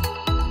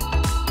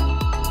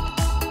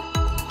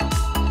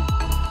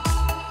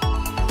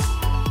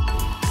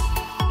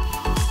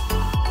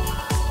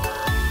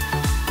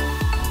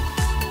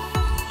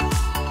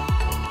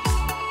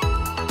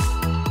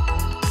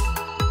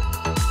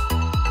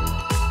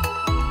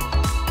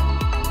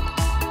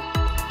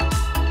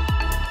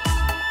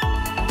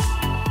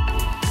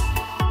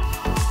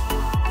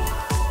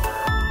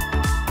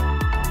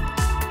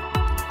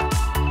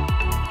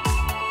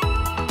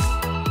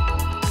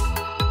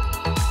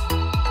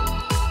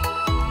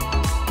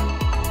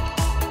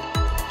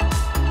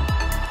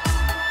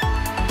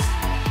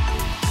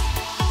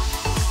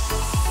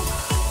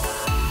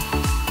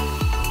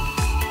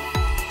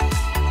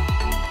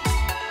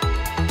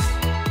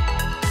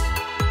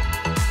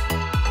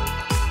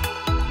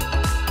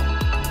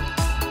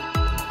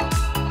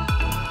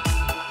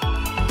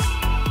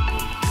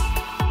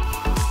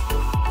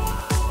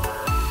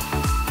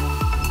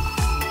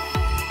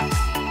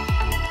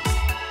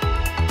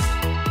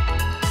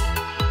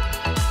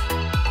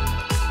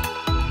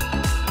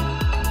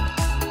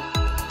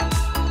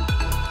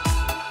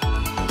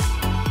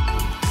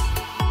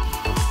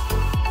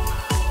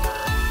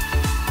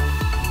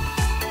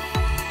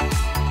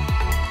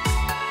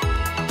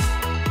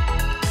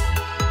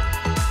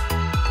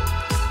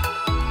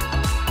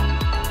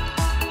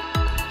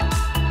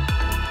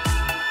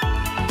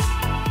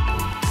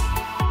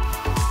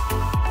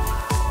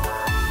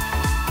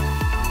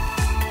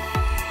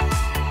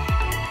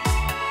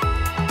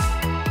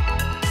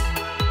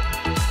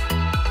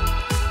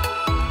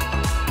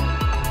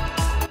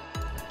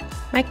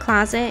 My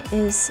closet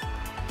is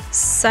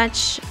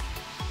such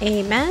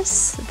a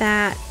mess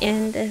that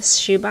in this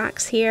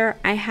shoebox here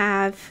I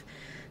have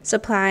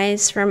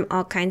supplies from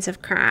all kinds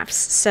of crafts.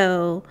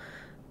 So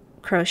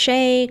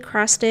crochet,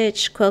 cross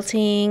stitch,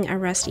 quilting, a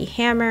rusty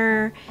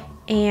hammer,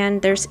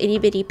 and there's itty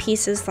bitty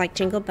pieces like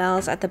jingle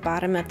bells at the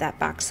bottom of that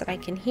box that I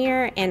can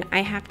hear, and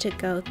I have to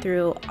go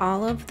through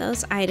all of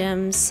those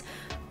items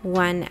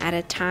one at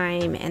a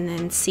time and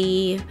then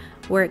see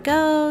where it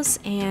goes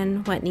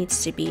and what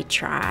needs to be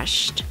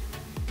trashed.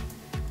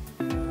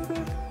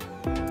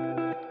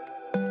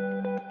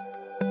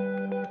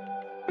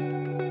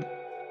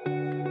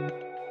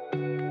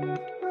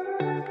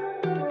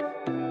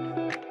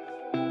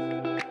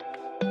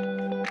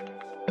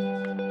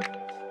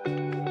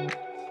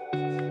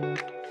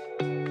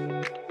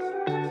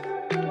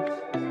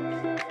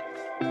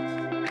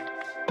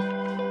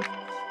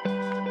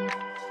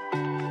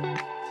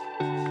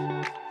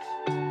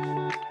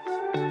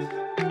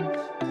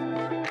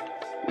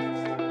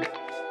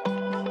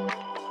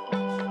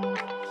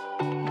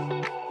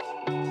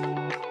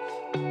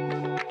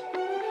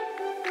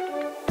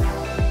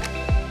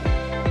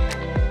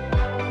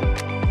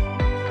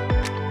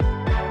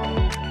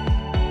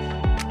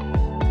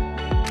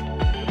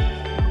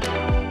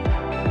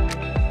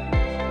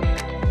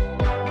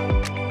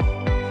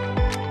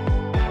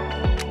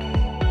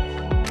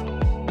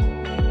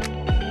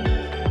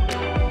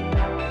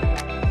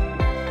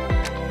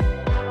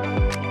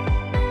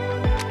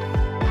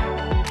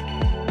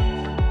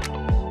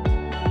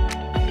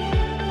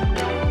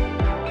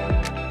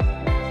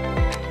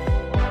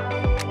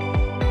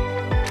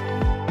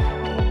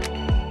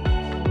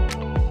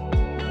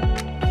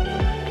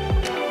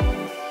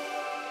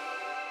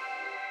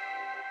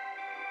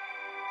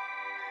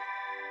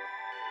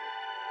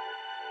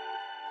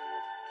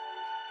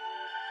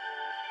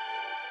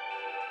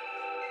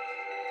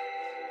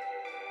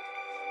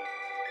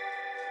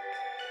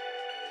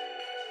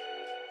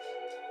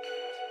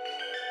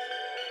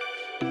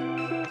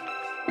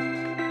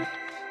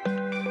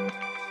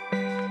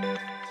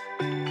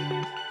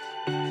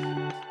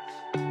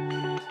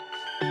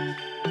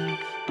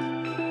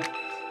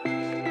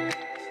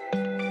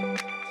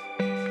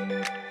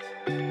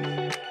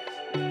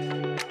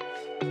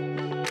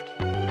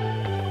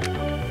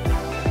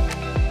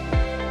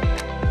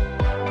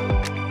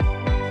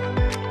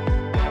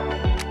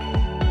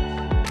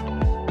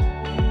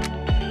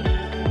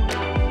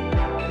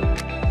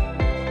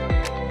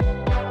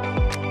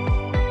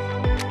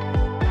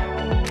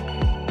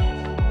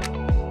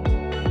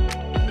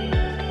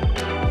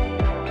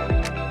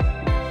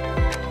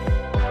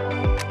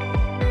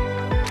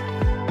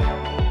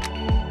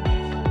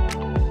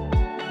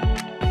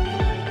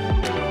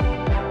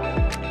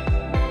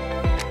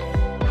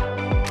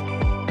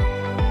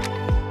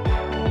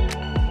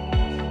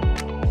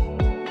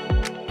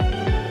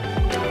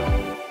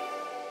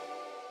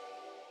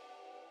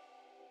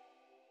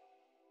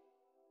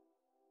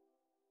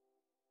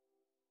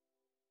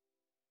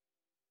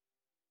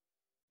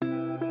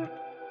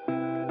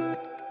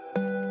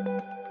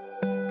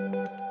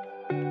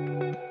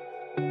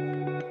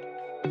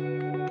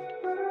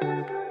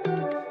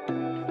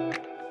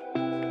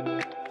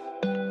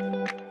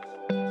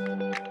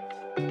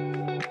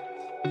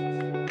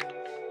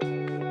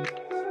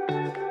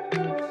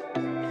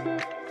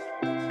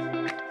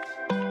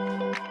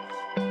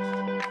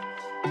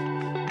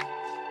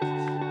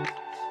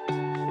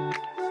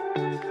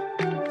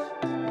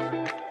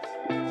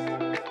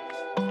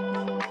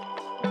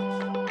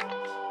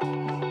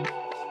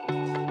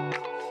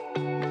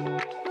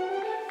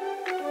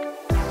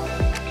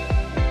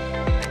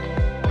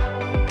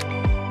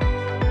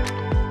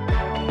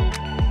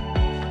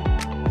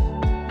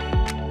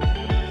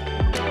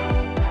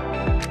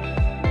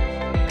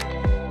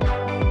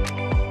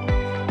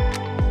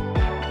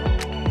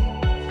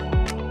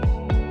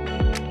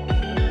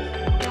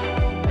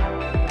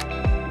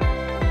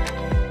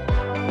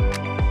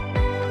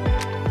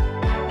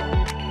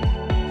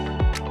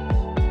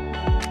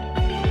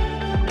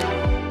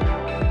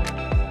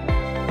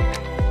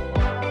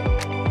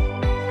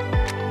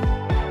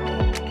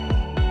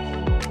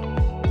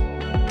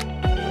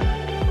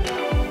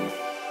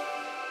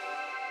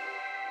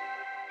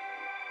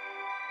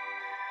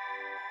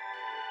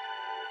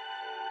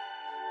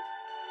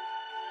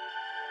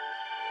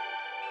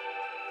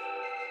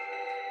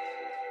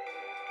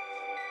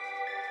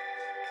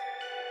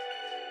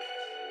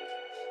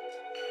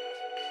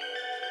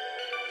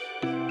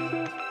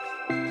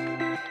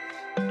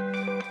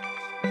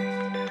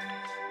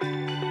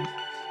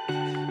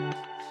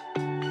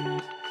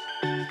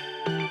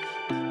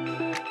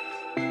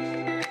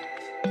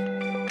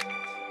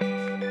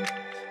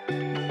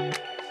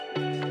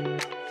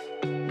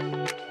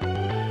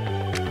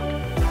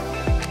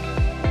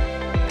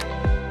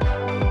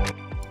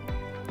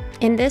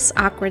 In this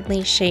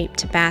awkwardly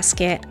shaped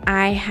basket,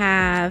 I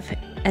have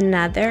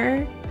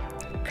another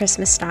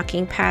Christmas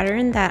stocking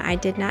pattern that I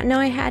did not know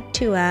I had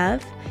two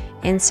of.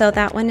 And so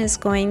that one is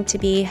going to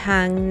be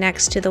hung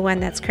next to the one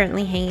that's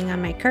currently hanging on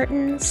my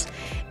curtains,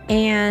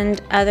 and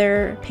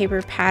other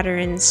paper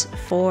patterns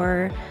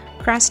for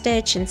cross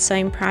stitch and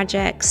sewing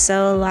projects.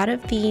 So a lot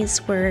of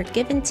these were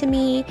given to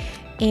me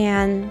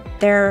and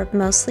they're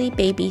mostly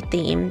baby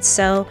themed.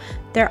 So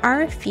there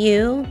are a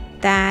few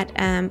that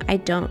I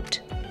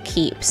don't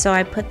keep. So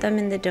I put them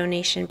in the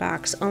donation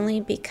box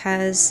only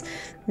because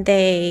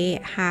they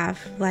have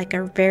like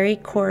a very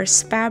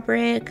coarse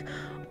fabric,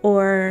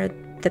 or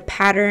the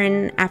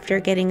pattern after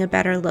getting a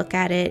better look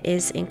at it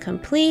is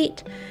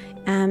incomplete.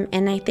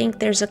 And I think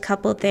there's a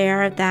couple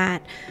there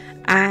that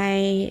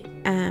I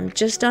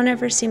just don't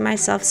ever see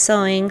myself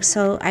sewing,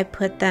 so I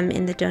put them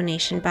in the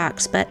donation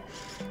box. But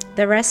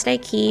the rest I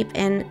keep,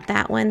 and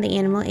that one, the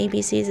Animal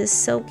ABCs, is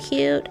so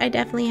cute. I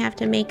definitely have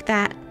to make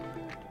that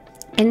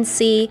and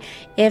see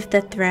if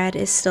the thread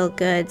is still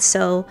good.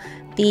 So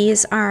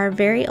these are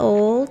very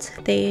old.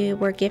 They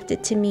were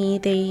gifted to me.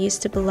 They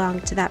used to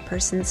belong to that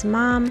person's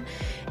mom,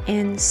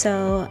 and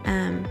so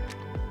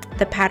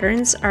the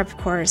patterns are of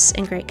course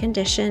in great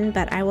condition,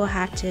 but I will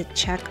have to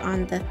check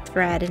on the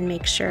thread and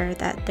make sure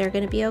that they're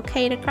going to be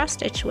okay to cross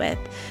stitch with.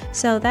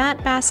 So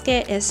that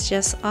basket is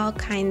just all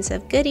kinds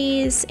of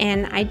goodies,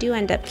 and I do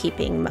end up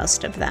keeping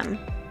most of them.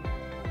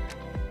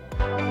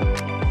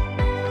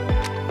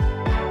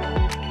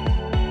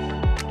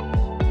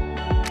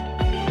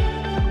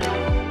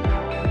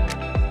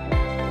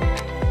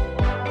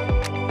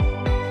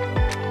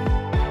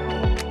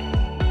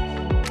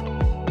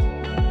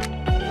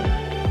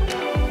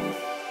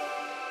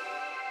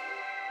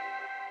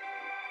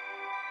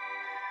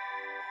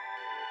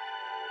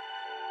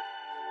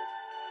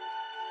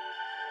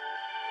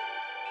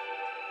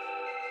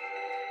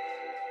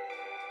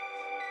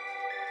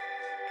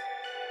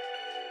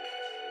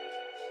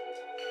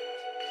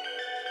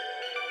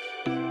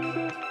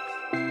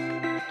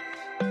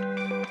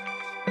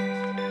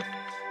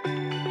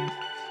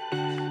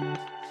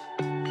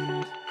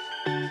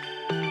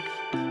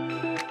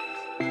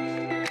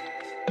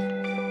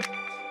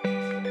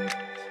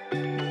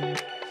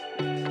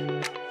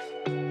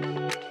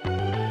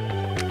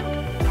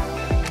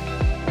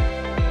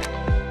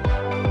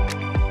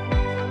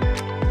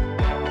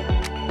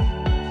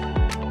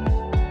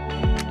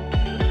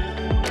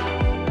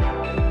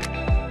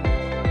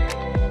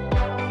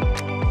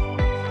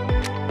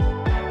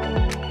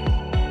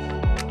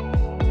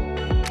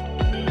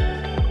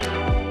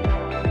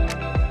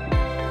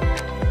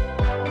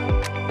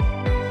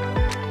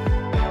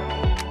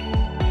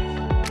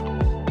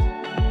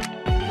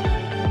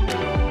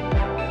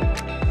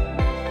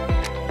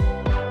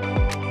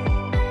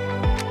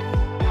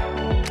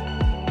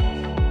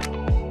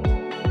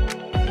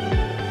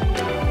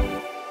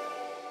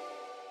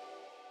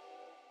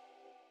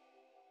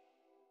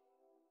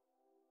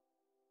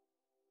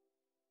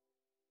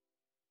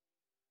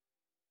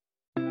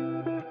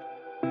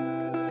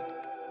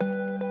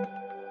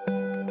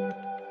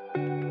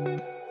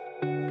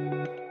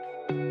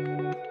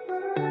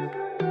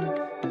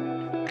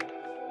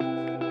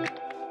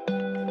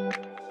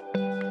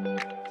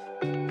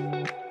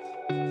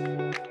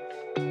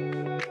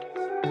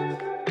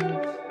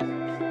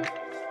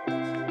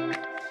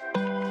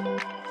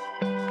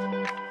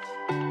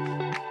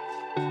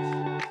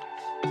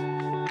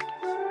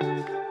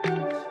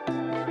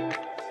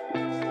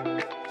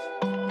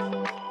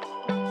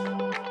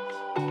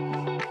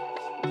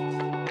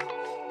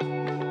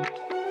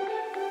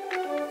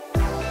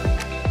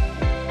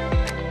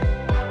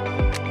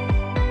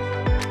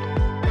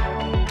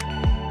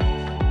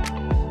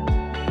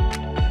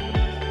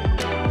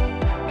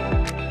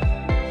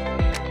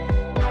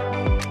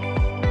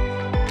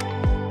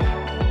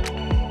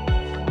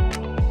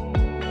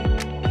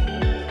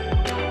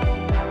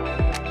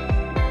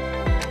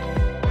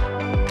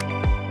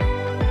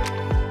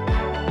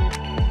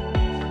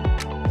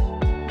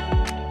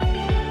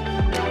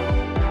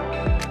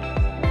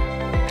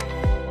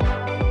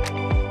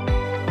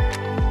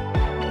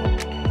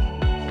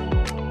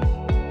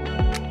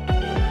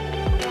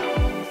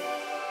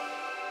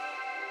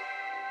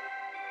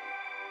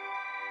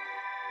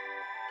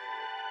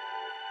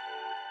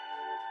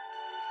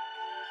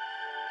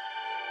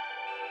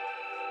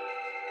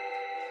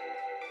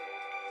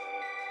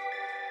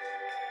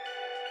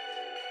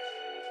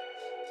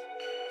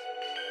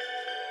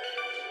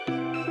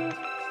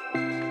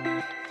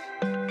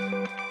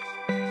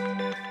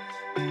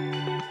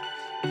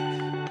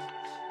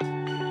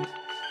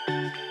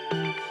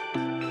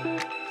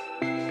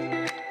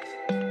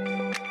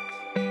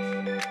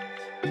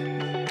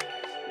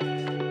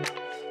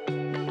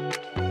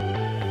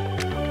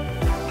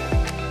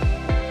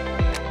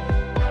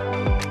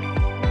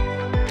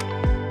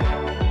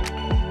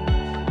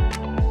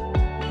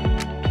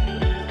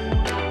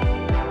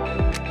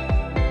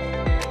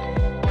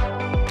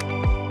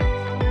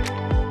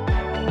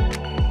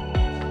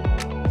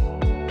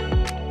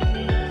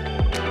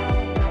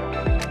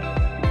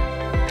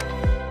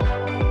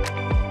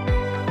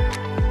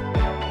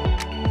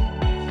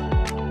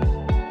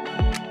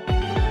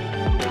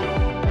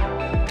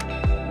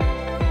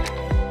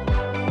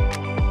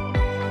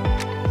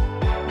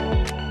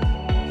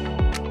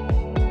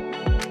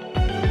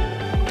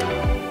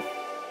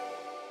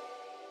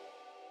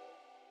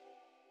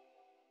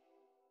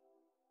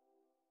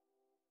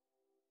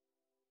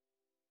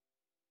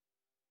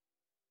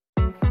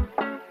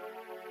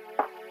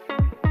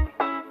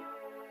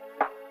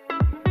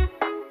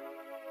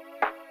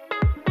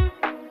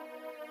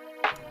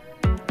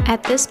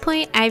 At this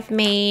point, I've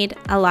made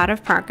a lot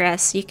of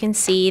progress. You can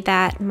see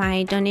that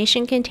my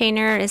donation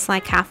container is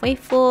like halfway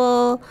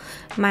full.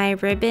 My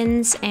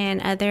ribbons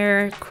and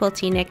other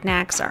quilty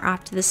knickknacks are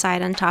off to the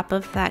side on top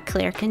of that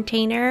clear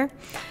container.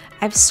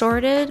 I've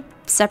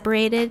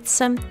separated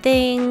some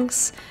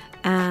things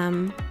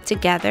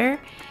together,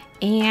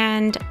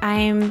 and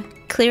I'm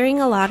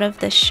clearing a lot of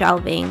the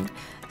shelving.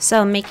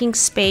 So making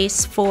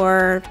space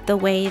for the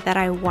way that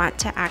I want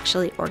to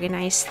actually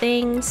organize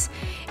things.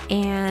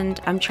 And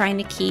I'm trying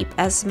to keep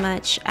as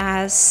much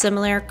as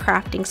similar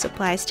crafting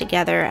supplies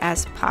together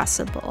as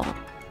possible.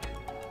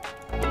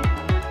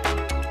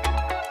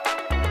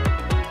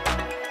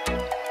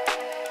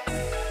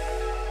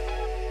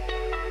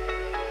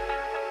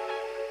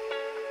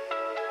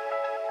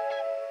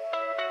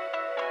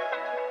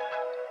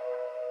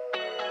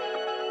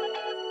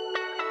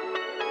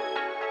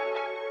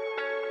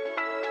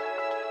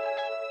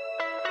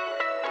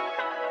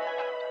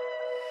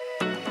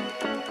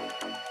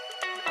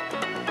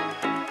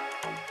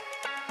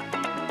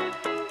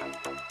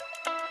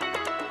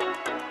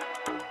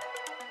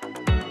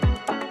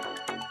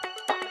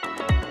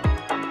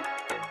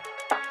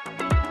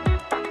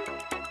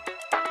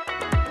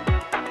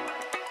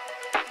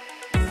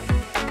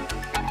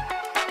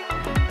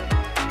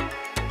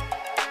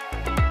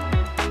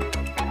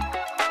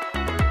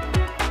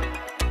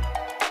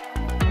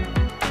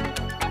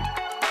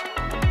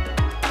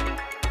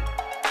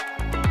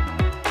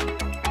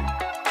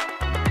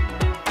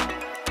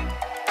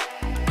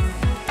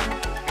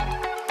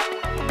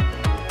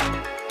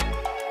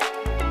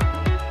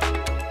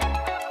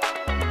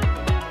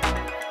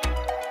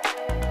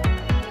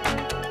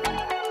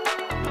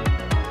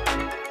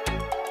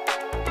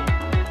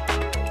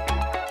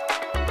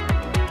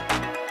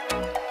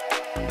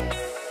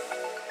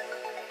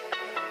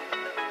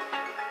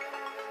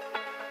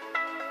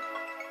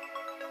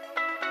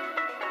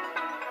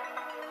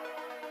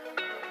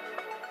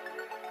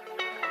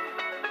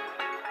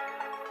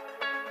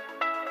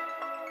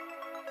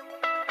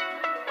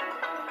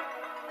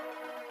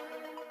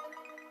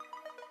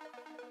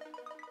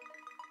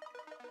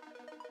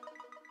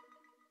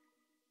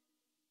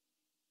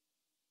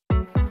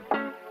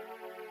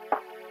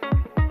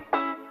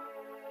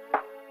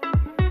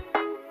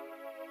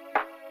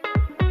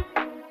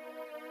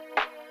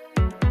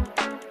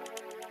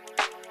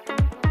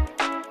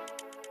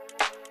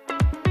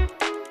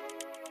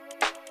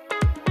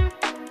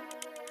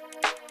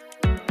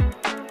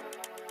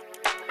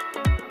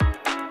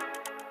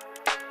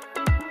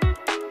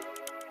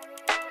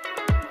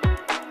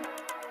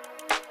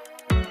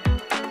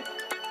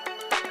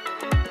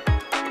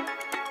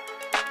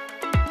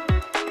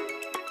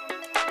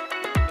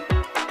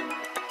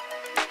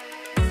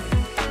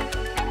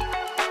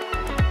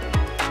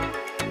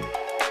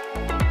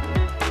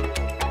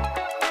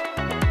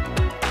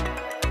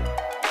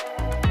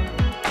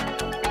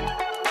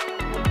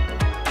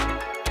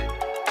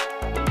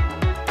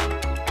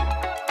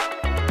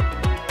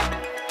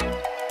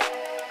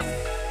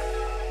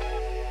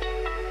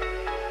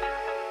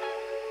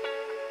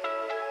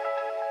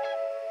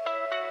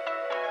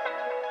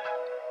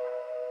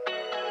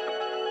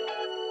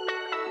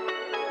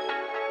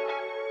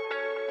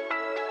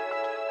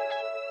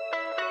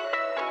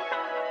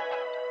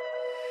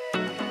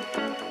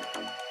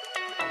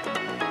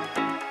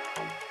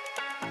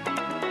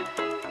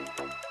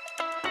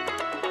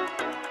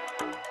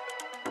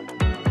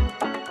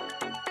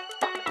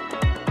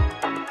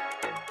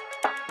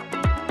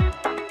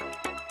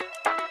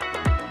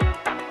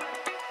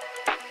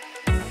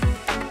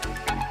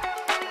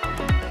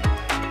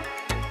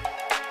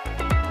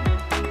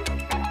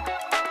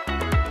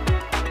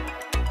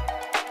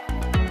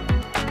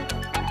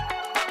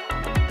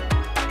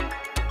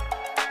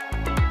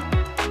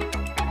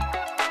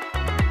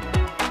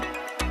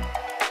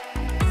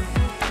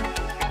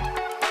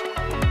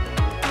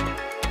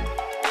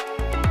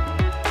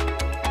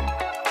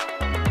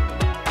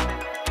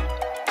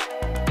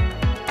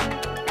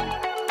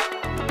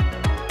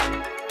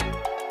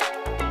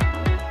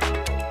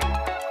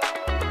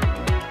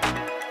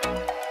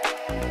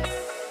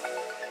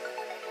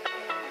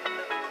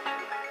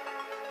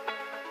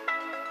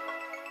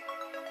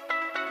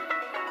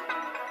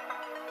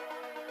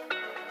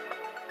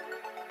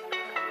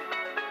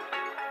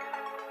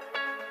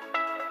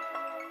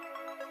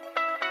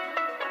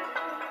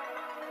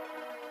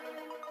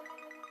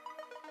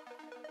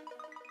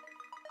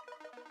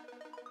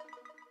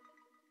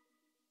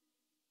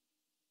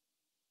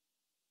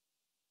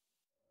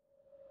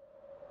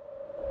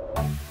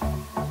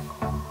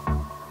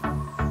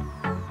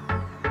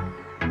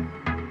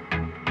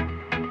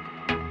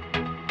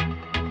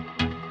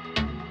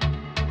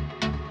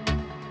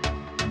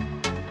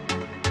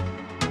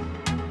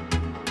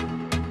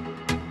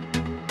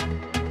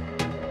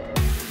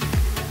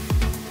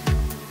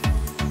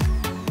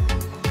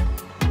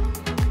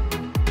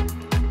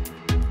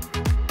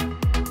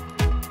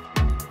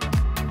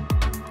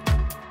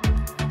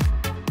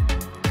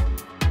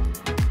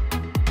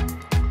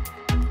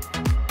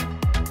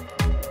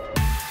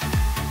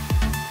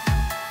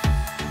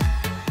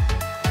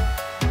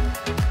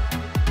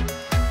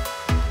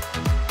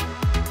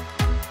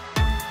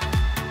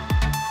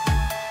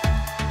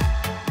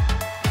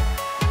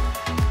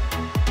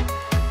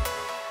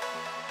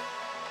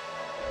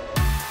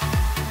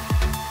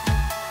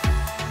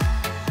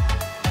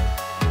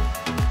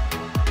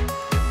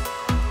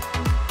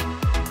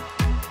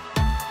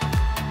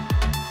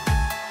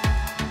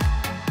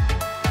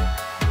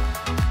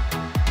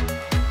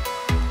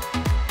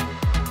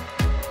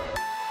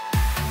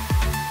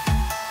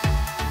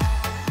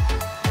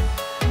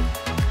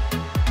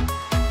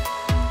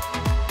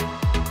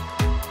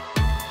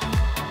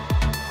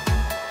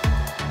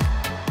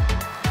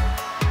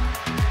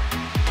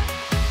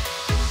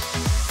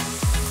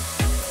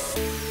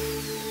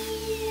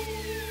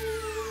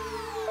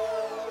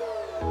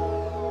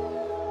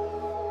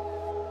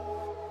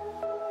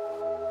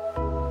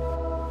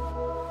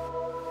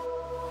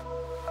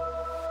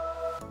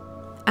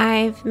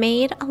 I've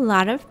made a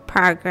lot of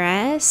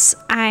progress.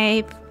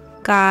 I've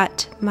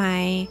got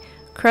my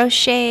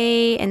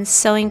crochet and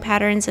sewing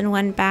patterns in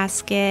one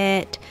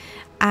basket.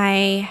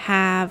 I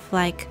have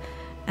like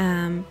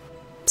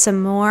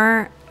some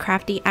more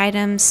crafty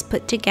items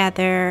put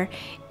together,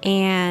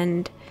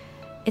 and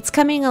it's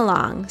coming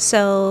along.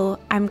 So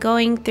I'm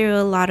going through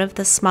a lot of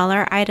the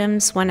smaller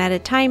items one at a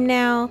time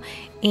now,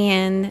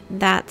 and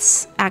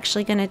that's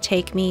actually going to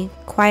take me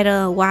quite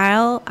a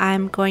while.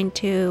 I'm going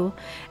to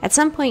at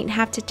some point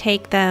have to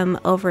take them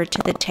over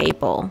to the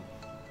table.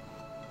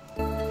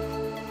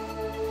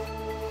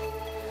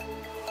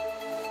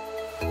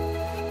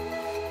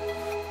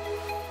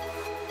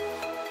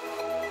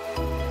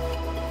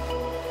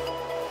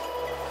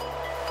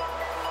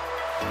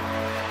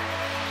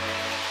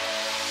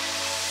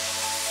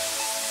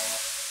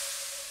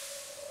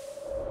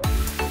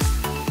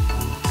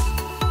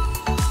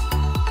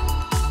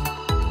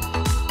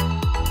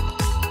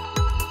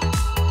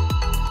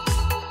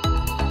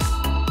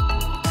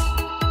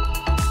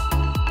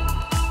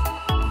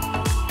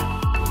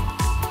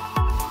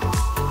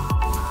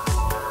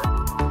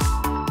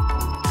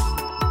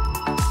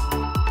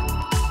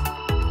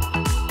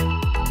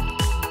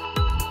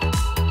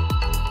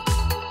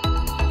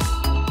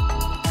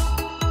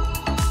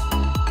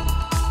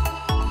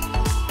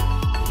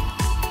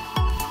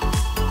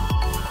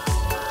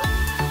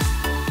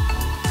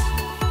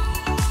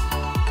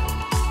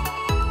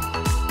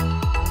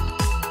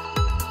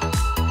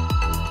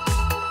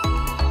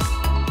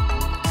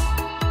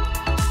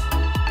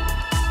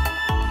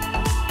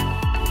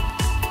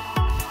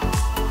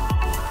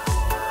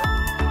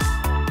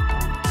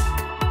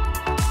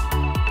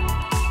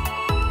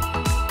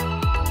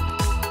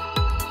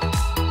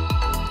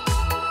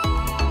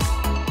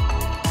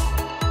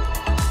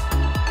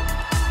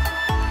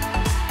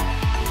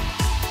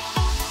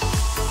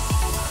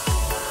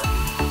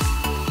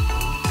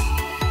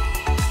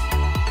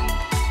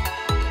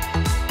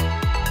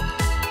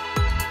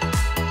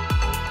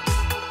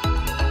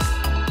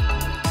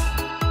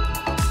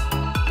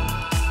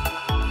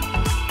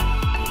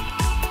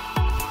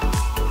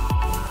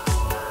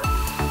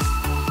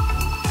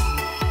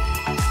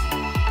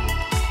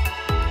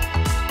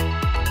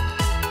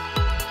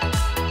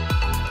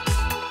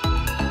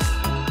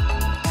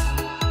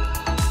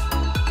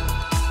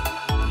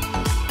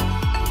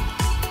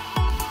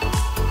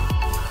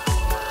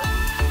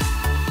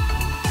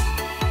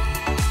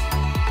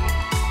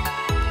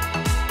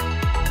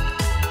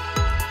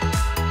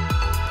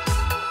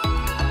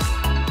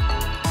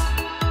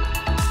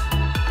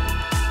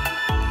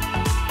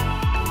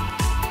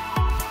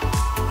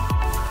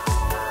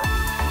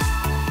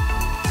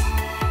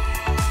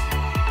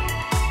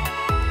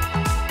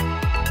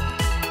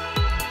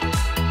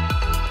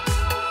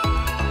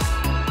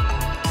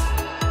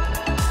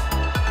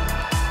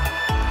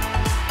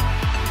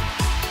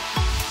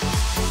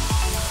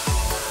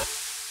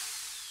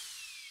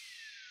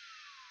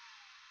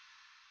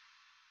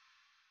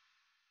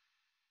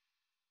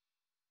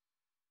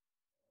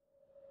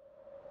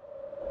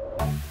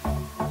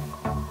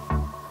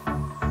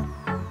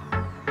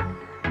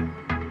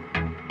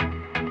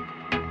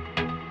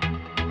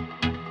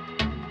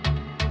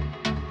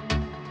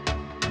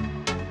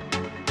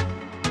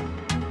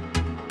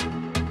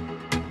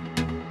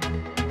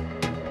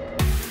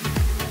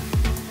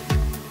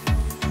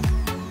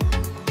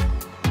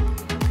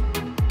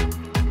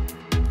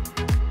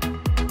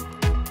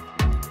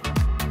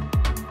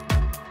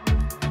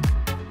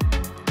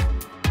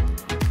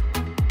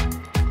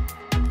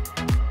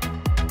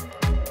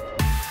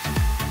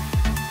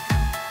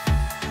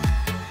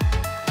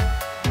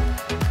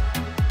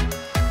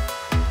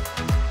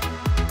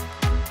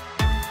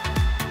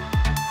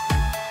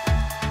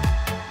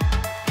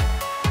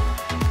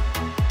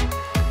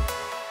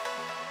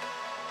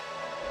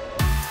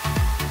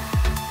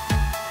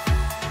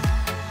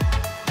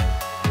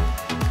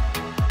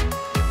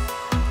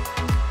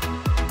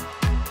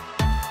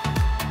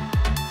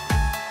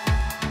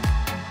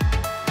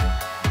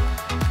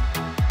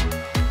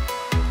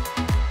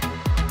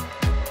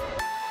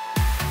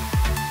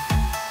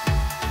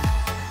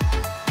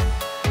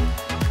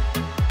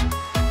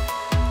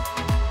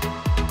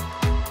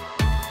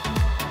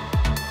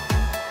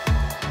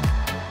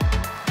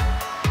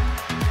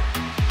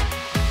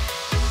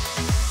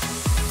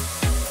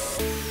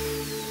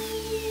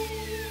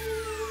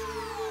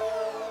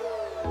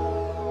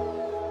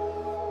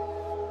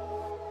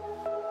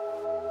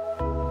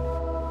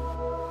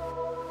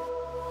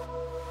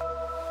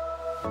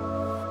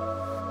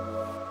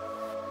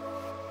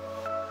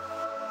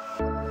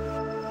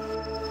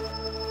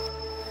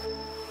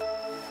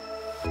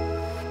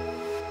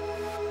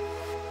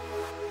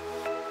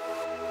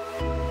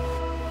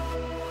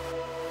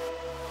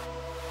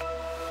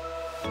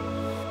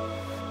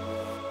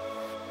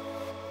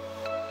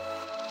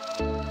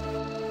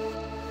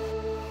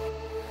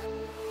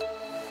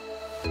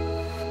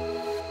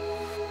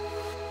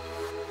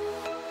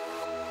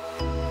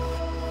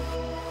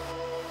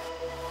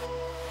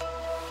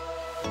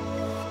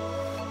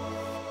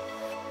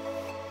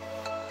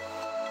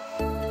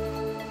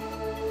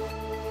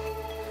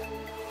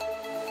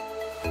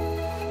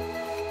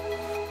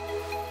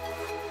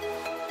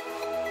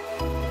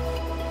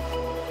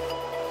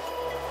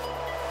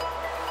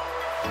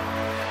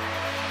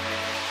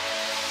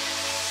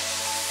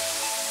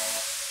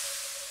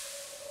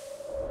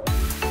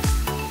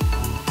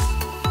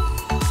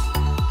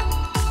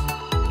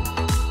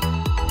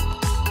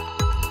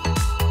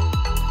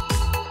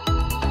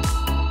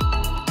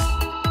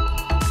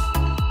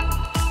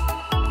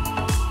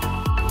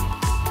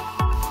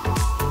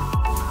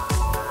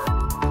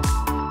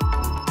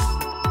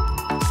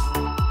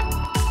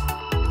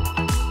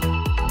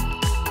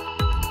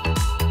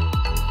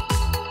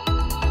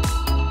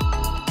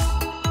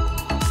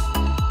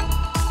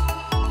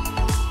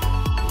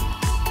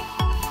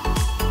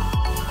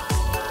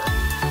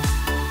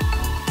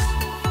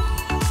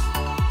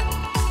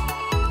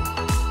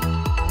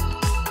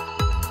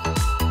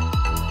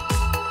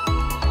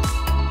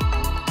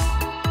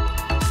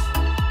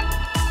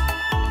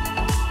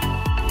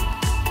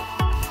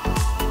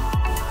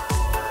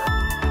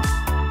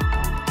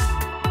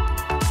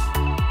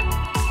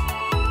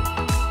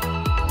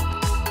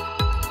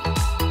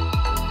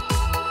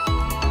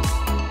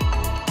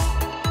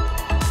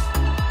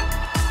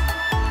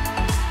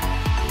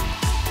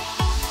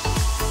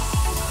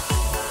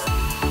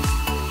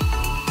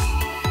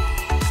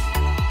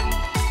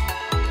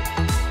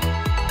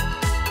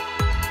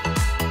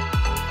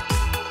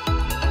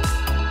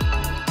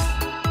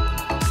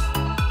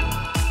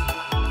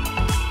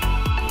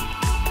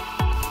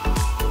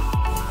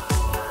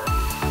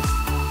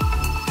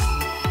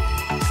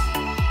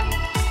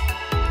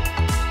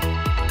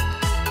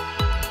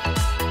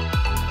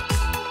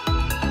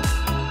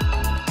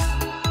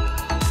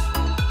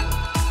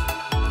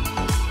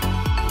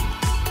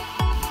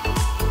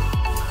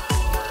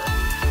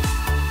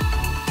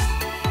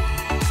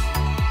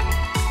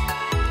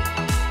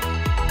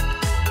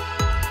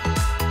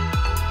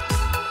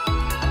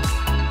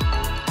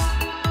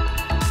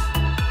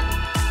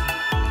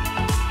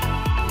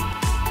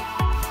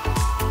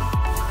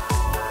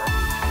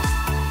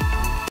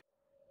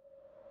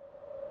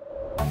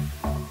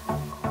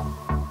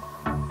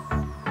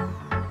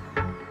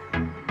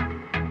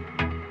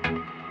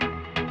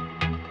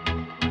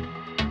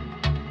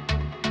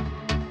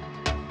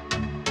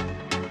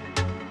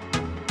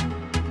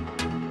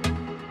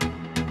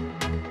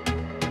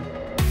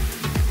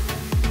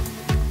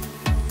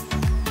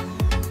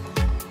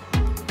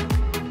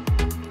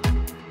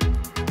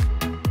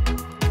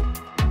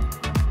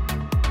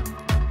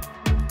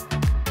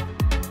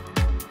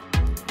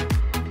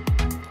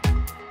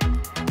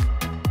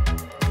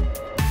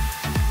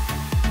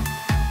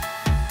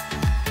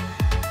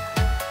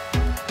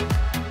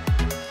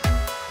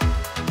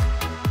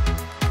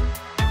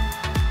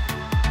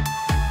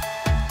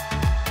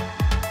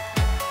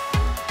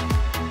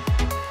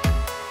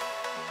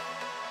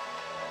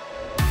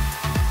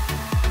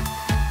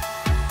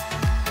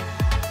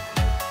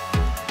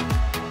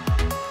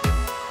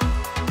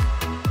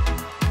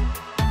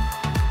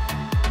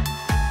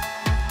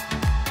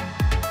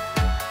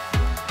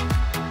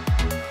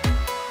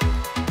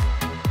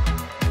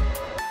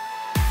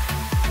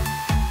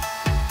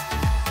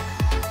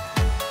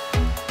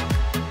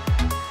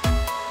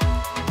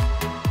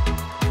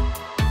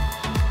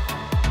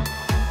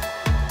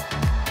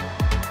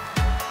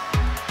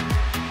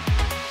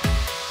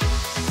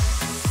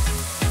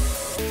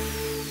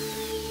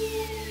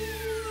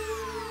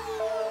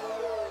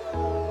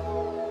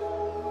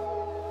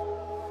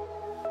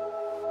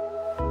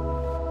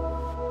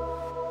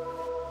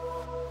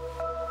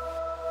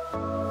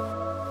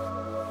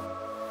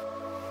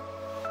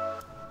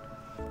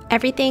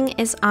 Everything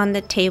is on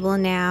the table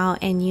now,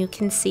 and you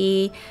can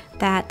see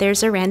that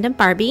there's a random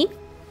Barbie.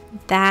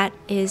 That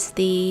is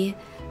the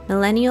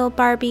Millennial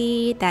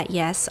Barbie that,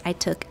 yes, I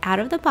took out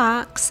of the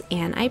box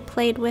and I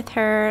played with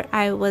her.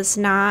 I was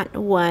not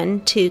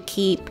one to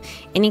keep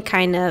any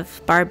kind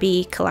of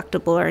Barbie,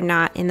 collectible or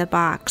not, in the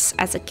box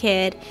as a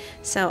kid,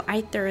 so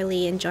I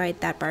thoroughly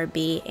enjoyed that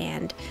Barbie,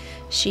 and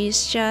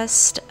she's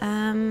just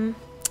going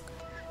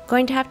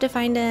to have to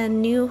find a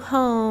new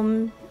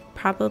home,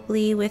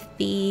 probably with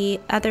the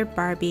other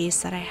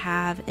Barbies that I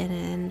have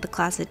in the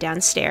closet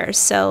downstairs.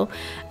 So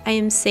I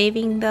am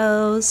saving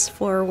those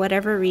for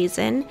whatever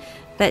reason,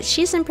 but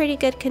she's in pretty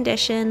good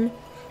condition,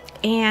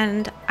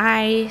 and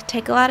I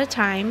take a lot of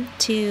time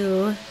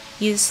to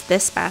use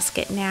this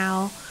basket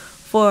now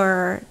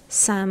for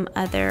some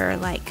other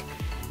like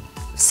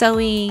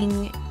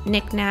sewing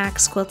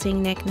knickknacks,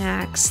 quilting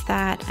knickknacks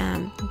that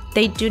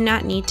they do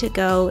not need to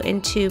go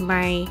into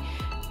my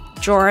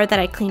drawer that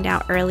I cleaned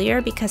out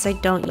earlier because I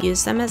don't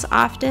use them as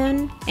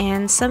often.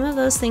 And some of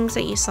those things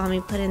that you saw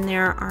me put in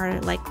there are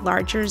like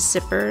larger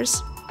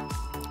zippers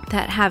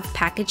that have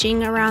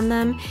packaging around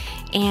them,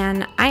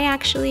 and I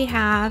actually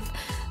have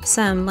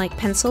some like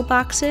pencil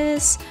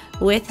boxes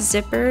with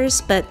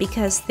zippers, but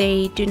because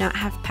they do not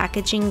have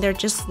packaging, they're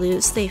just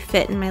loose, they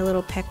fit in my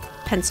little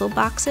pencil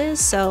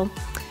boxes. So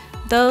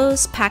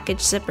those package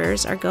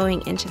zippers are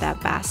going into that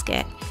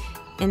basket,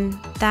 and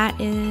that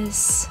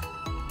is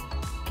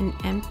an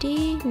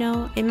empty,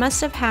 no, it must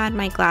have had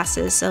my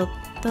glasses. So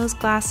those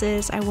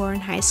glasses I wore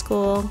in high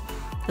school,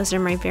 those are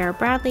my Vera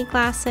Bradley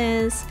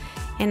glasses,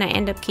 and I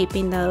end up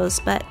keeping those.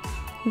 But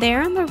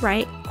there on the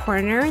right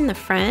corner in the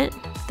front,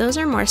 those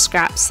are more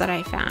scraps that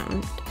I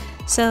found.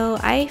 So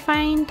I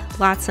find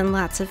lots and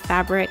lots of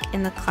fabric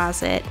in the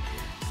closet.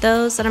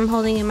 Those that I'm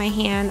holding in my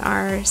hand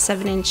are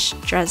 7-inch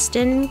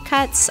Dresden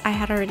cuts. I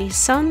had already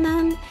sewn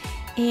them,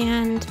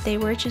 and they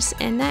were just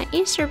in that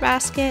Easter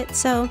basket.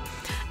 So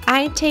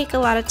I take a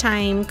lot of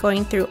time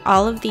going through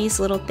all of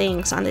these little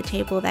things on the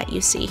table that you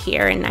see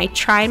here, and I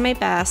try my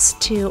best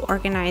to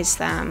organize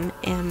them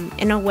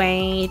in a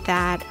way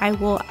that I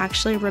will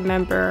actually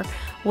remember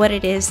what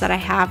it is that I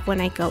have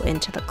when I go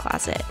into the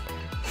closet.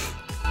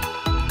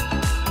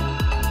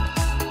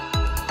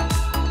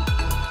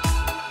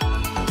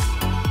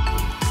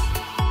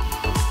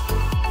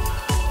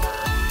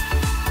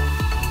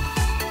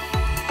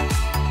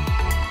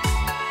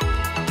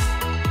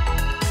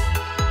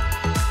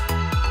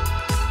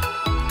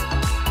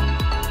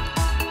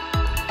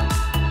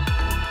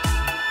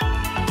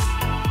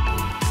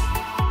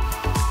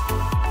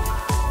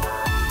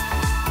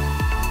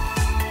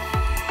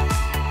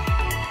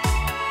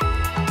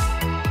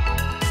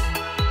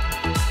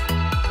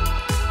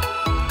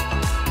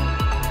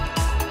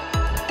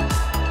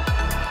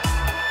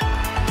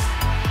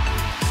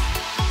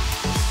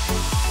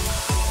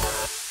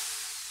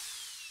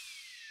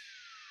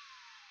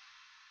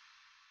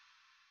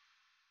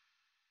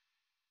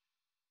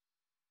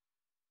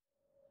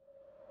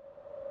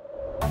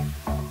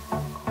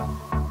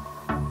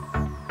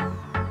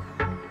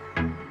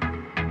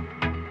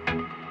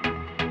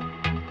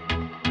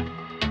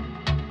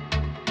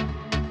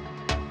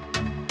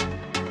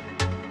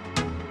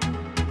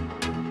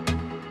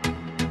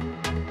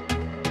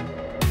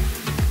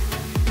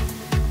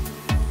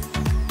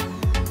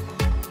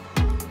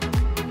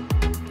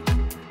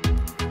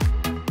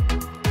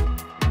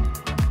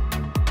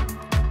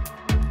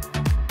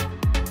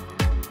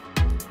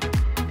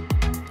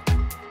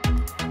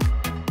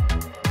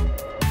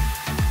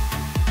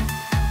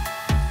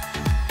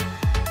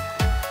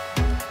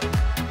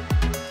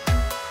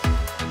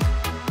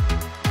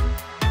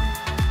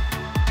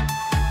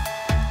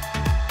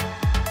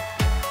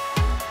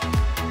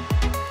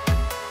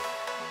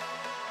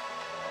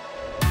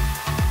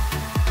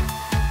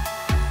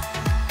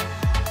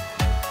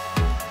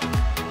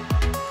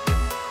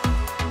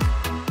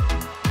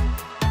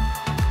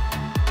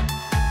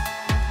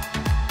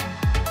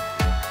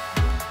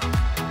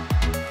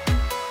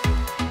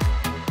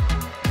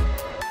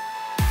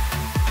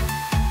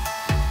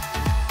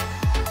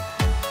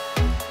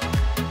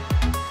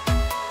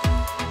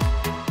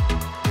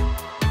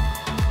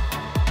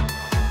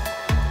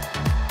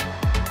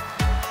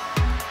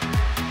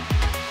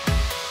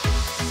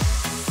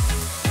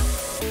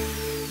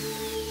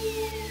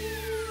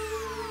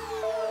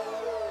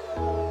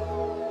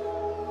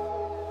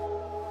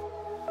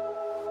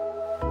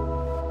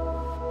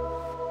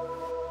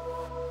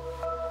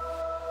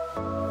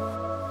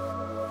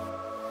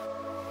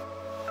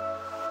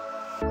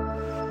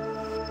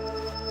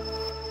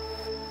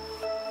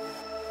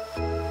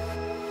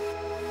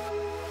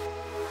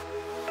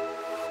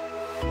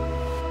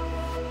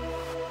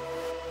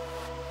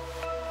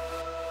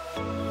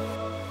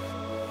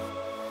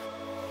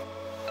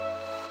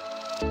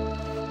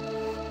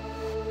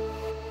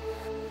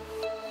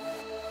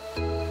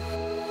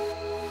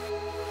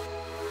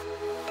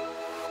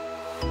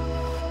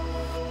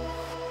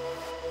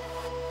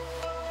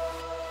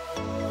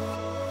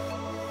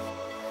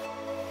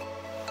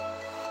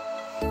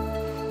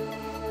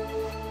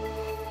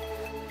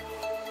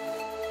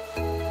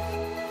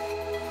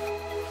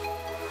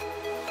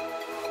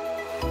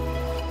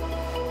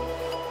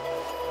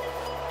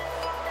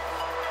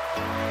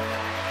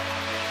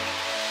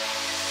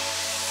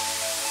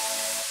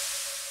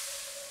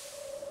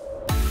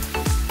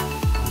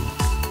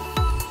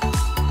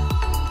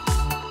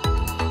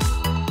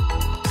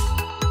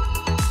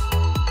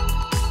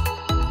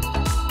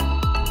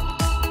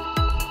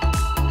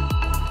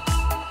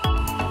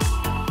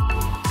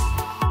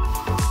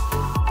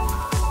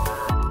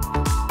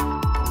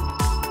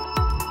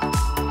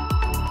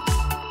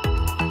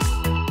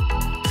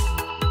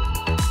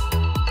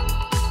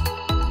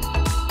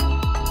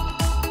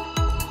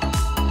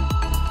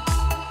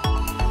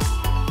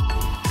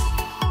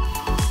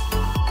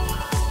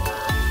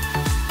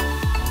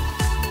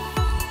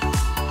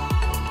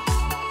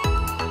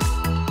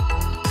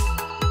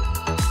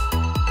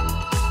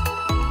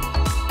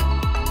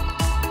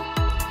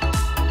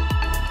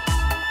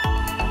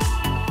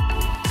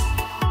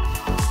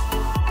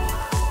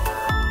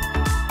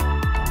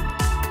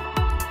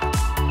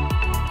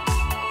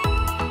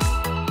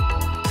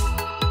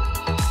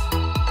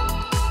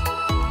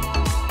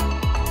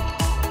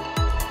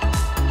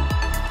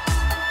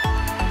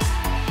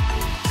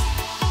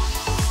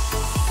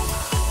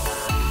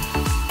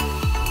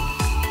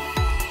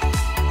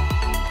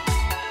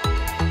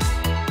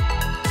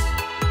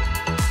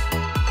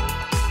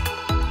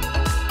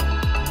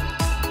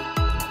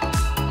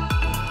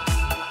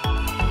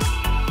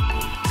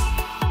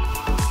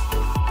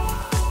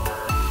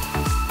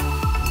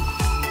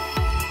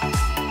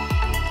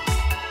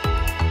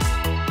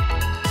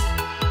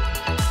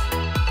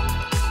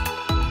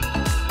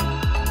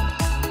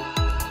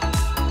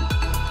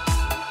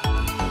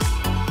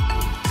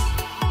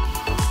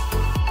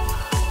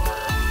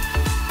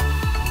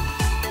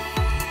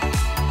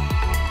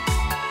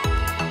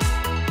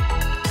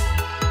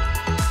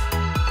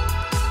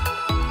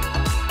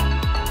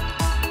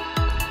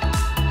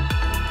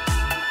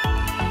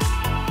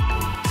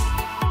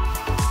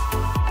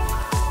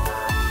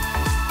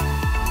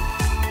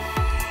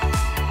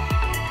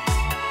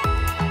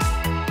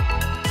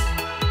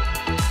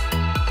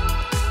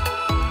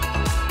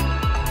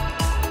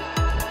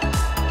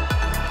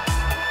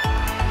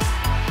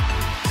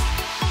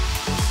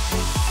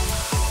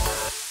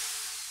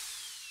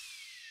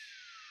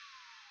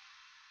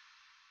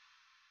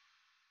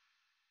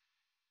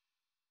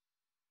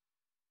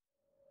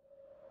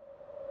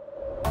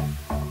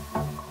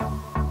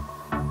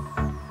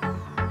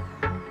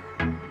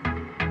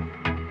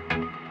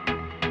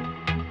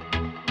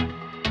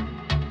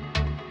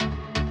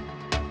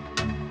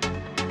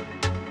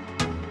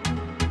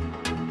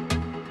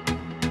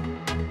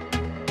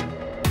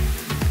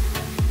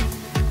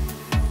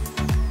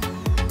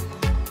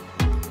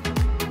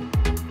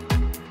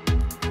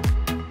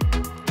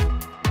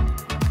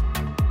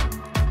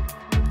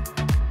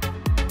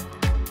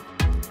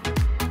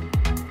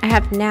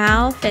 have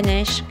now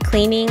finished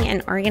cleaning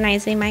and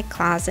organizing my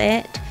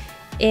closet.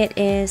 It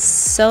is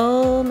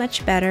so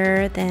much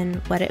better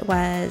than what it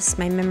was.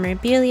 My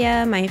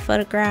memorabilia, my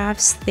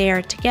photographs, they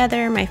are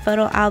together. My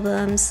photo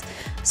albums,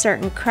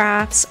 certain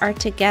crafts are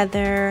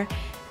together.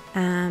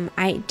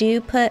 I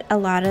do put a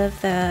lot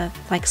of the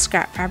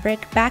scrap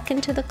fabric back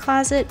into the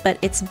closet, but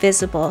it's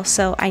visible,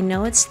 so I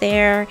know it's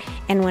there,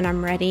 and when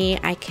I'm ready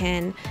I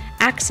can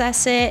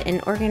access it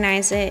and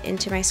organize it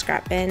into my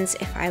scrap bins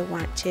if I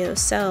want to.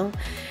 So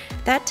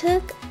that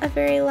took a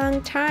very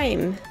long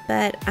time,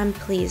 but I'm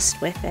pleased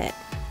with it.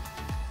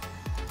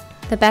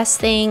 The best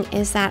thing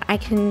is that I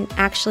can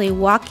actually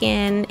walk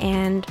in,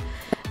 and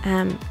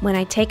when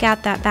I take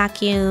out that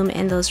vacuum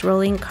and those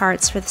rolling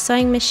carts for the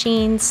sewing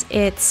machines,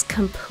 it's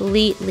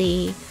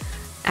completely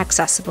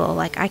accessible.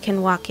 Like, I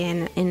can walk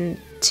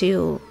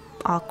into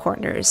all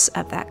corners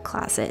of that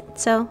closet.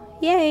 So,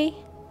 yay!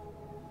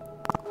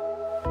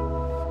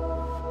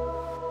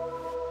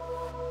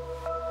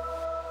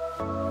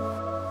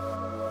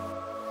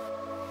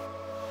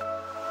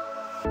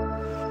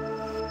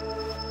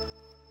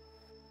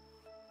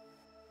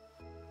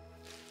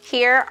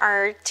 Here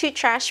are 2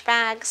 trash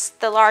bags.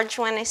 The large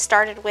one I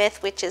started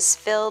with, which is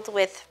filled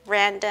with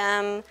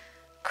random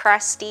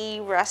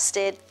crusty,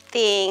 rusted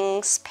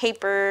things,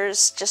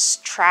 papers,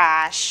 just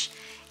trash.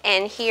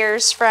 And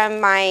here's from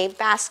my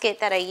basket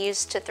that I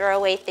used to throw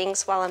away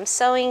things while I'm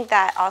sewing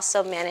that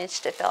also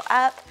managed to fill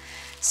up.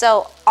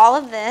 So all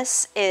of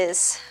this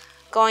is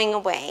going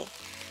away.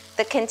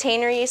 The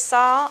container you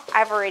saw,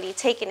 I've already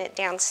taken it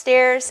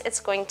downstairs. It's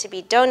going to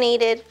be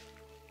donated.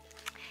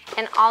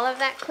 And all of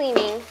that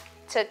cleaning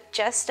took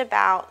just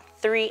about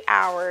 3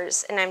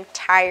 hours, and I'm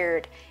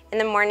tired. In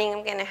the morning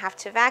I'm gonna have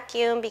to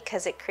vacuum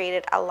because it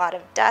created a lot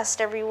of dust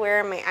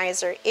everywhere. My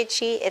eyes are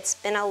itchy. It's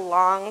been a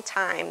long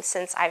time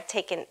since I've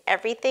taken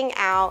everything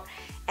out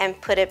and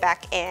put it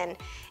back in.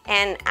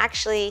 And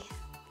actually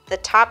the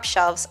top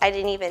shelves, I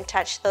didn't even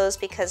touch those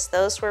because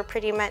those were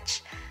pretty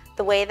much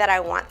the way that I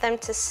want them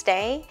to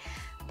stay.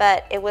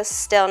 But it was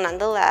still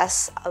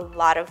nonetheless a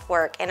lot of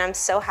work, and I'm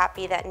so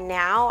happy that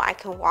now I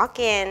can walk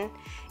in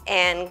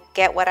and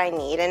get what I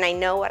need, and I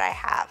know what I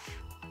have.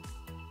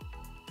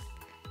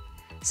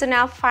 So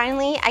now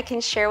finally I can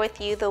share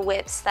with you the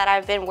whips that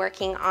I've been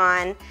working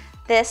on.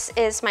 This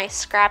is my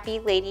Scrappy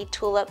Lady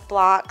tulip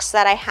blocks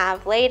that I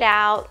have laid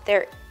out.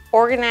 They're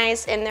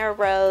organized in their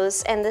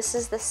rows, and this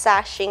is the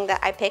sashing that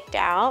I picked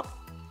out.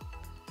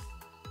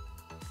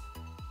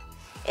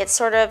 It's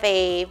sort of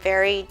a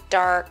very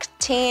dark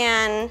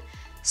tan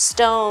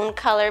stone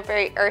color,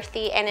 very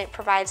earthy, and it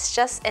provides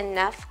just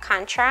enough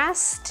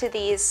contrast to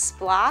these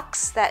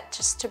blocks that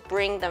just to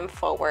bring them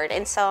forward.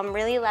 And so I'm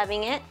really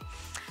loving it.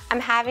 I'm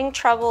having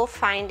trouble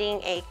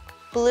finding a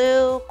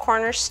blue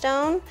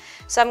cornerstone,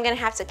 so I'm gonna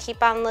have to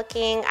keep on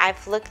looking.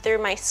 I've looked through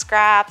my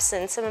scraps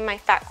and some of my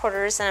fat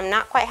quarters, and I'm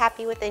not quite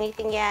happy with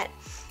anything yet.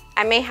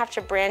 I may have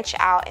to branch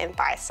out and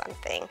buy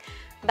something,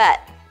 but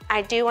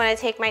I do want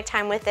to take my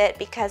time with it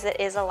because it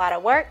is a lot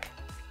of work.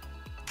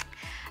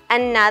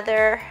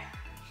 Another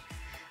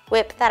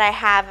whip that I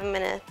have, I'm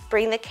gonna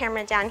bring the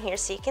camera down here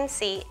so you can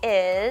see,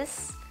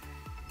 is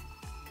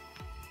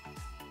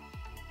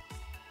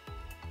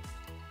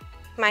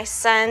my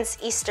son's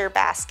Easter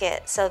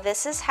basket. So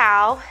this is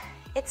how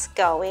it's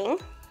going.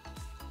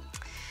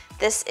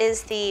 This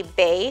is the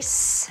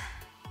base.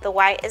 The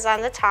white is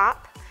on the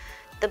top,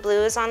 the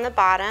blue is on the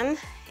bottom,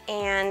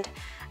 and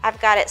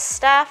I've got it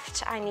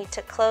stuffed. I need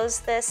to close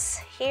this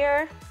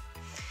here.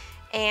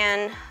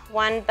 And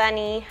one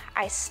bunny,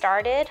 I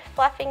started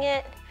fluffing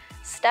it,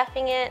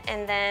 stuffing it,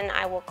 and then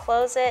I will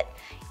close it.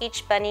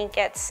 Each bunny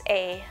gets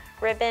a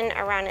ribbon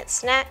around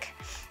its neck,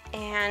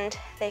 and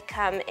they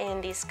come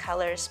in these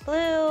colors: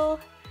 blue,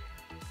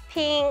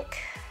 pink,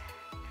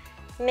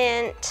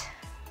 mint,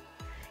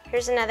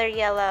 here's another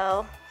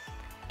yellow,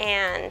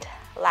 and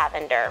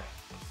lavender.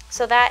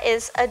 So that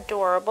is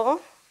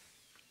adorable.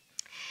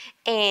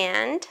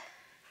 And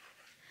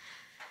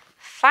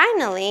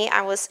finally,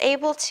 I was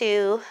able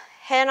to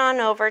head on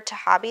over to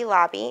Hobby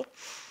Lobby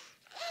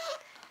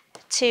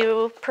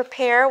to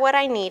prepare what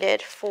I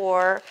needed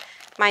for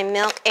my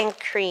Milk and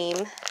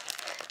Cream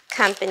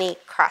Company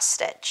cross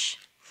stitch.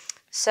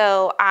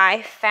 So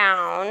I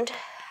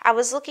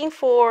was looking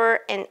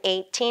for an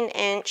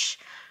 18-inch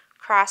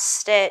cross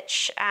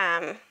stitch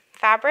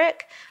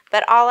fabric,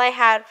 but all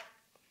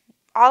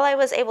I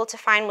was able to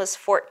find was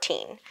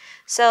 14.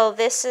 So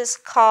this is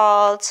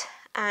called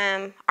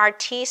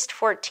Artiste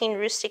 14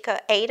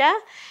 Rustica Ada,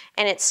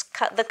 and it's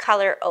the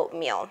color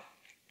oatmeal.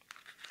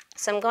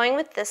 So I'm going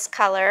with this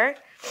color,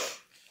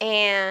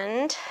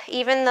 and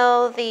even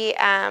though the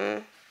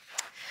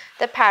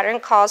pattern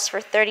calls for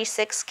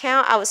 36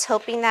 count, I was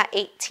hoping that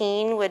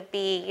 18 would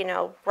be, you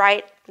know,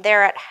 right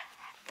there at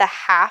the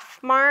half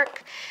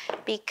mark,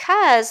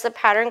 because the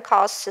pattern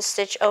calls to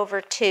stitch over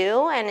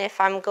 2, and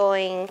if I'm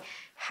going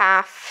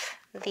half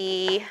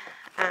the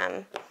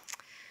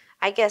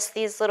I guess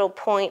these little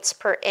points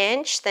per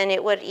inch, then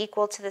it would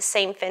equal to the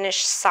same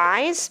finished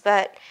size,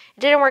 but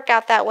it didn't work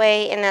out that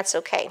way, and that's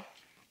okay.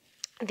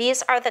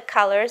 These are the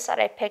colors that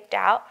I picked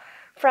out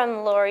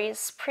from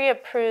Lori's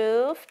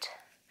pre-approved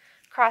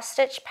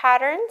cross-stitch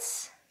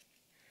patterns.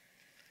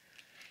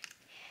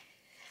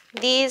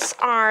 These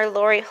are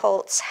Lori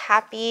Holt's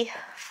Happy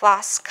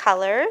Floss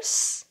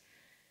colors.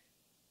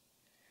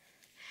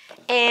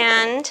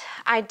 And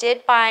I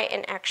did buy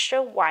an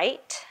extra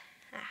white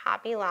at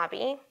Hobby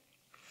Lobby.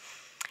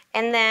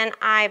 And then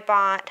I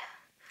bought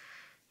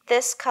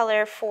this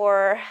color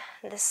for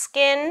the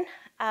skin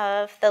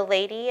of the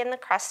lady in the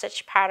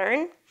cross-stitch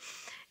pattern.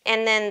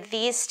 And then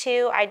these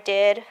two, I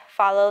did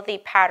follow the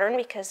pattern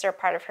because they're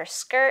part of her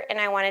skirt, and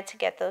I wanted to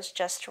get those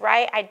just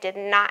right. I did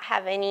not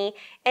have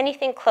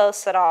anything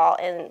close at all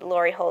in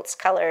Lori Holt's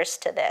colors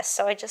to this.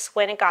 So I just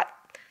went and got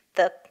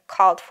the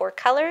called for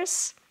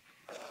colors.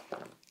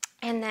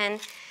 And then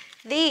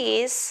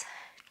these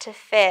to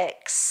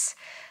fix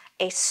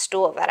a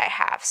stool that I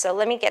have. So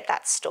let me get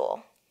that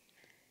stool.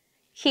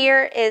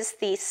 Here is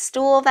the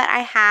stool that I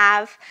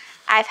have.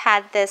 I've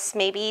had this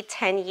maybe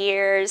 10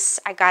 years.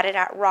 I got it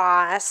at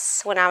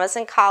Ross when I was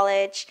in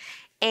college,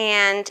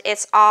 and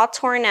it's all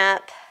torn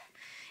up.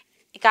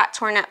 It got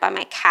torn up by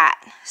my cat.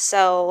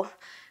 So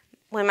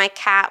when my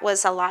cat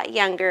was a lot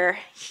younger,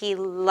 he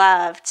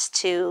loved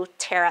to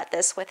tear at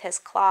this with his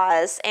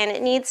claws, and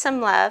it needs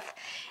some love.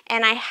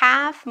 And I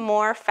have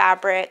more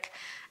fabric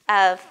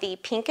of the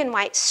pink and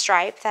white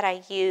stripe that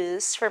I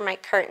use for my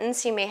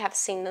curtains. You may have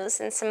seen those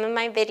in some of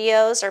my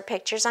videos or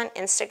pictures on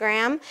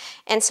Instagram.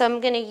 And so I'm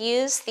going to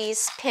use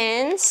these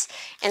pins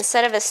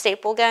instead of a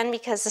staple gun,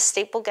 because the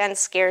staple gun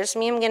scares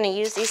me. I'm going to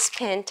use these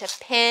pins to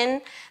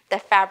pin the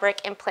fabric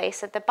in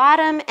place at the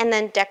bottom and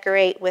then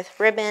decorate with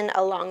ribbon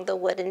along the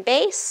wooden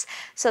base.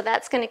 So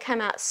that's going to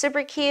come out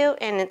super cute,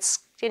 and it's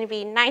going to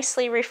be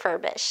nicely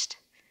refurbished.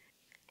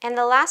 And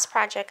the last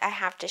project I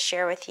have to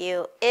share with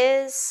you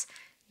is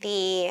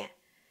the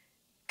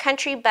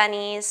Country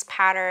Bunnies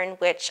pattern,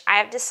 which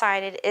I've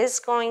decided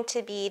is going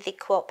to be the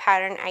quilt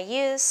pattern I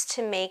use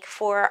to make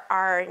for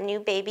our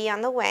new baby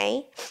on the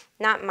way.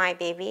 Not my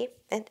baby,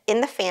 in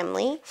the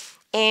family.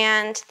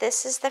 And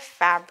this is the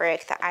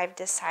fabric that I've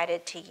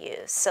decided to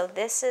use. So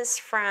this is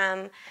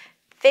from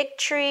Fig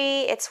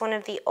Tree. It's one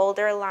of the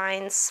older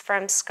lines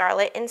from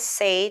Scarlet and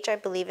Sage, I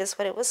believe is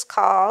what it was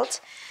called.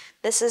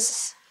 This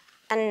is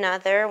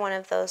another one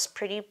of those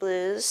pretty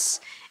blues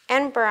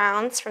and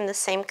browns from the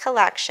same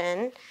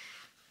collection.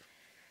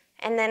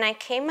 And then I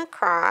came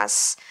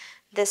across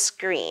this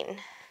green.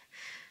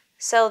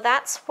 So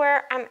that's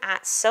where I'm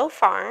at so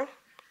far.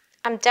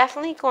 I'm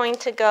definitely going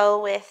to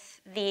go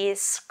with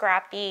these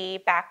scrappy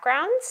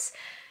backgrounds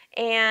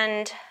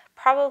and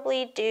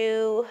probably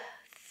do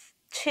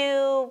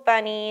 2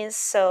 bunnies,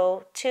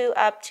 so 2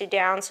 up, 2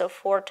 down, so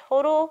 4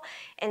 total,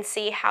 and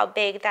see how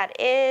big that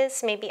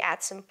is. Maybe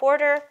add some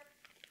border.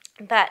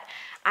 But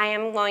I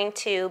am going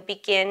to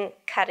begin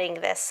cutting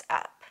this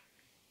up.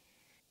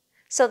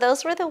 So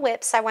those were the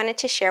whips I wanted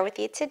to share with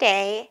you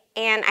today,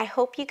 and I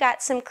hope you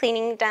got some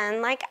cleaning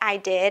done like I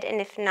did,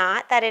 and if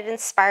not, that it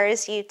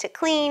inspires you to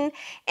clean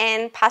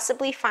and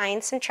possibly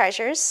find some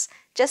treasures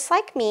just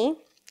like me.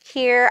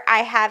 Here I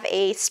have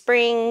a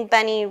spring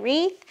bunny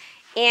wreath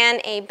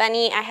and a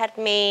bunny I had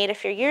made a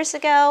few years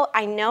ago.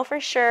 I know for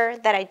sure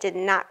that I did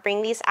not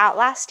bring these out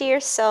last year,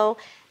 so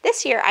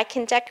this year I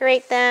can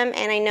decorate them,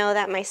 and I know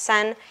that my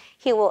son,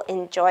 he will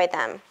enjoy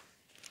them.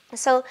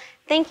 So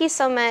thank you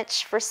so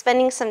much for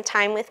spending some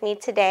time with me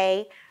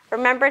today.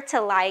 Remember to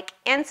like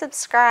and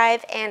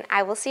subscribe, and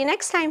I will see you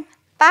next time.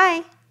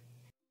 Bye.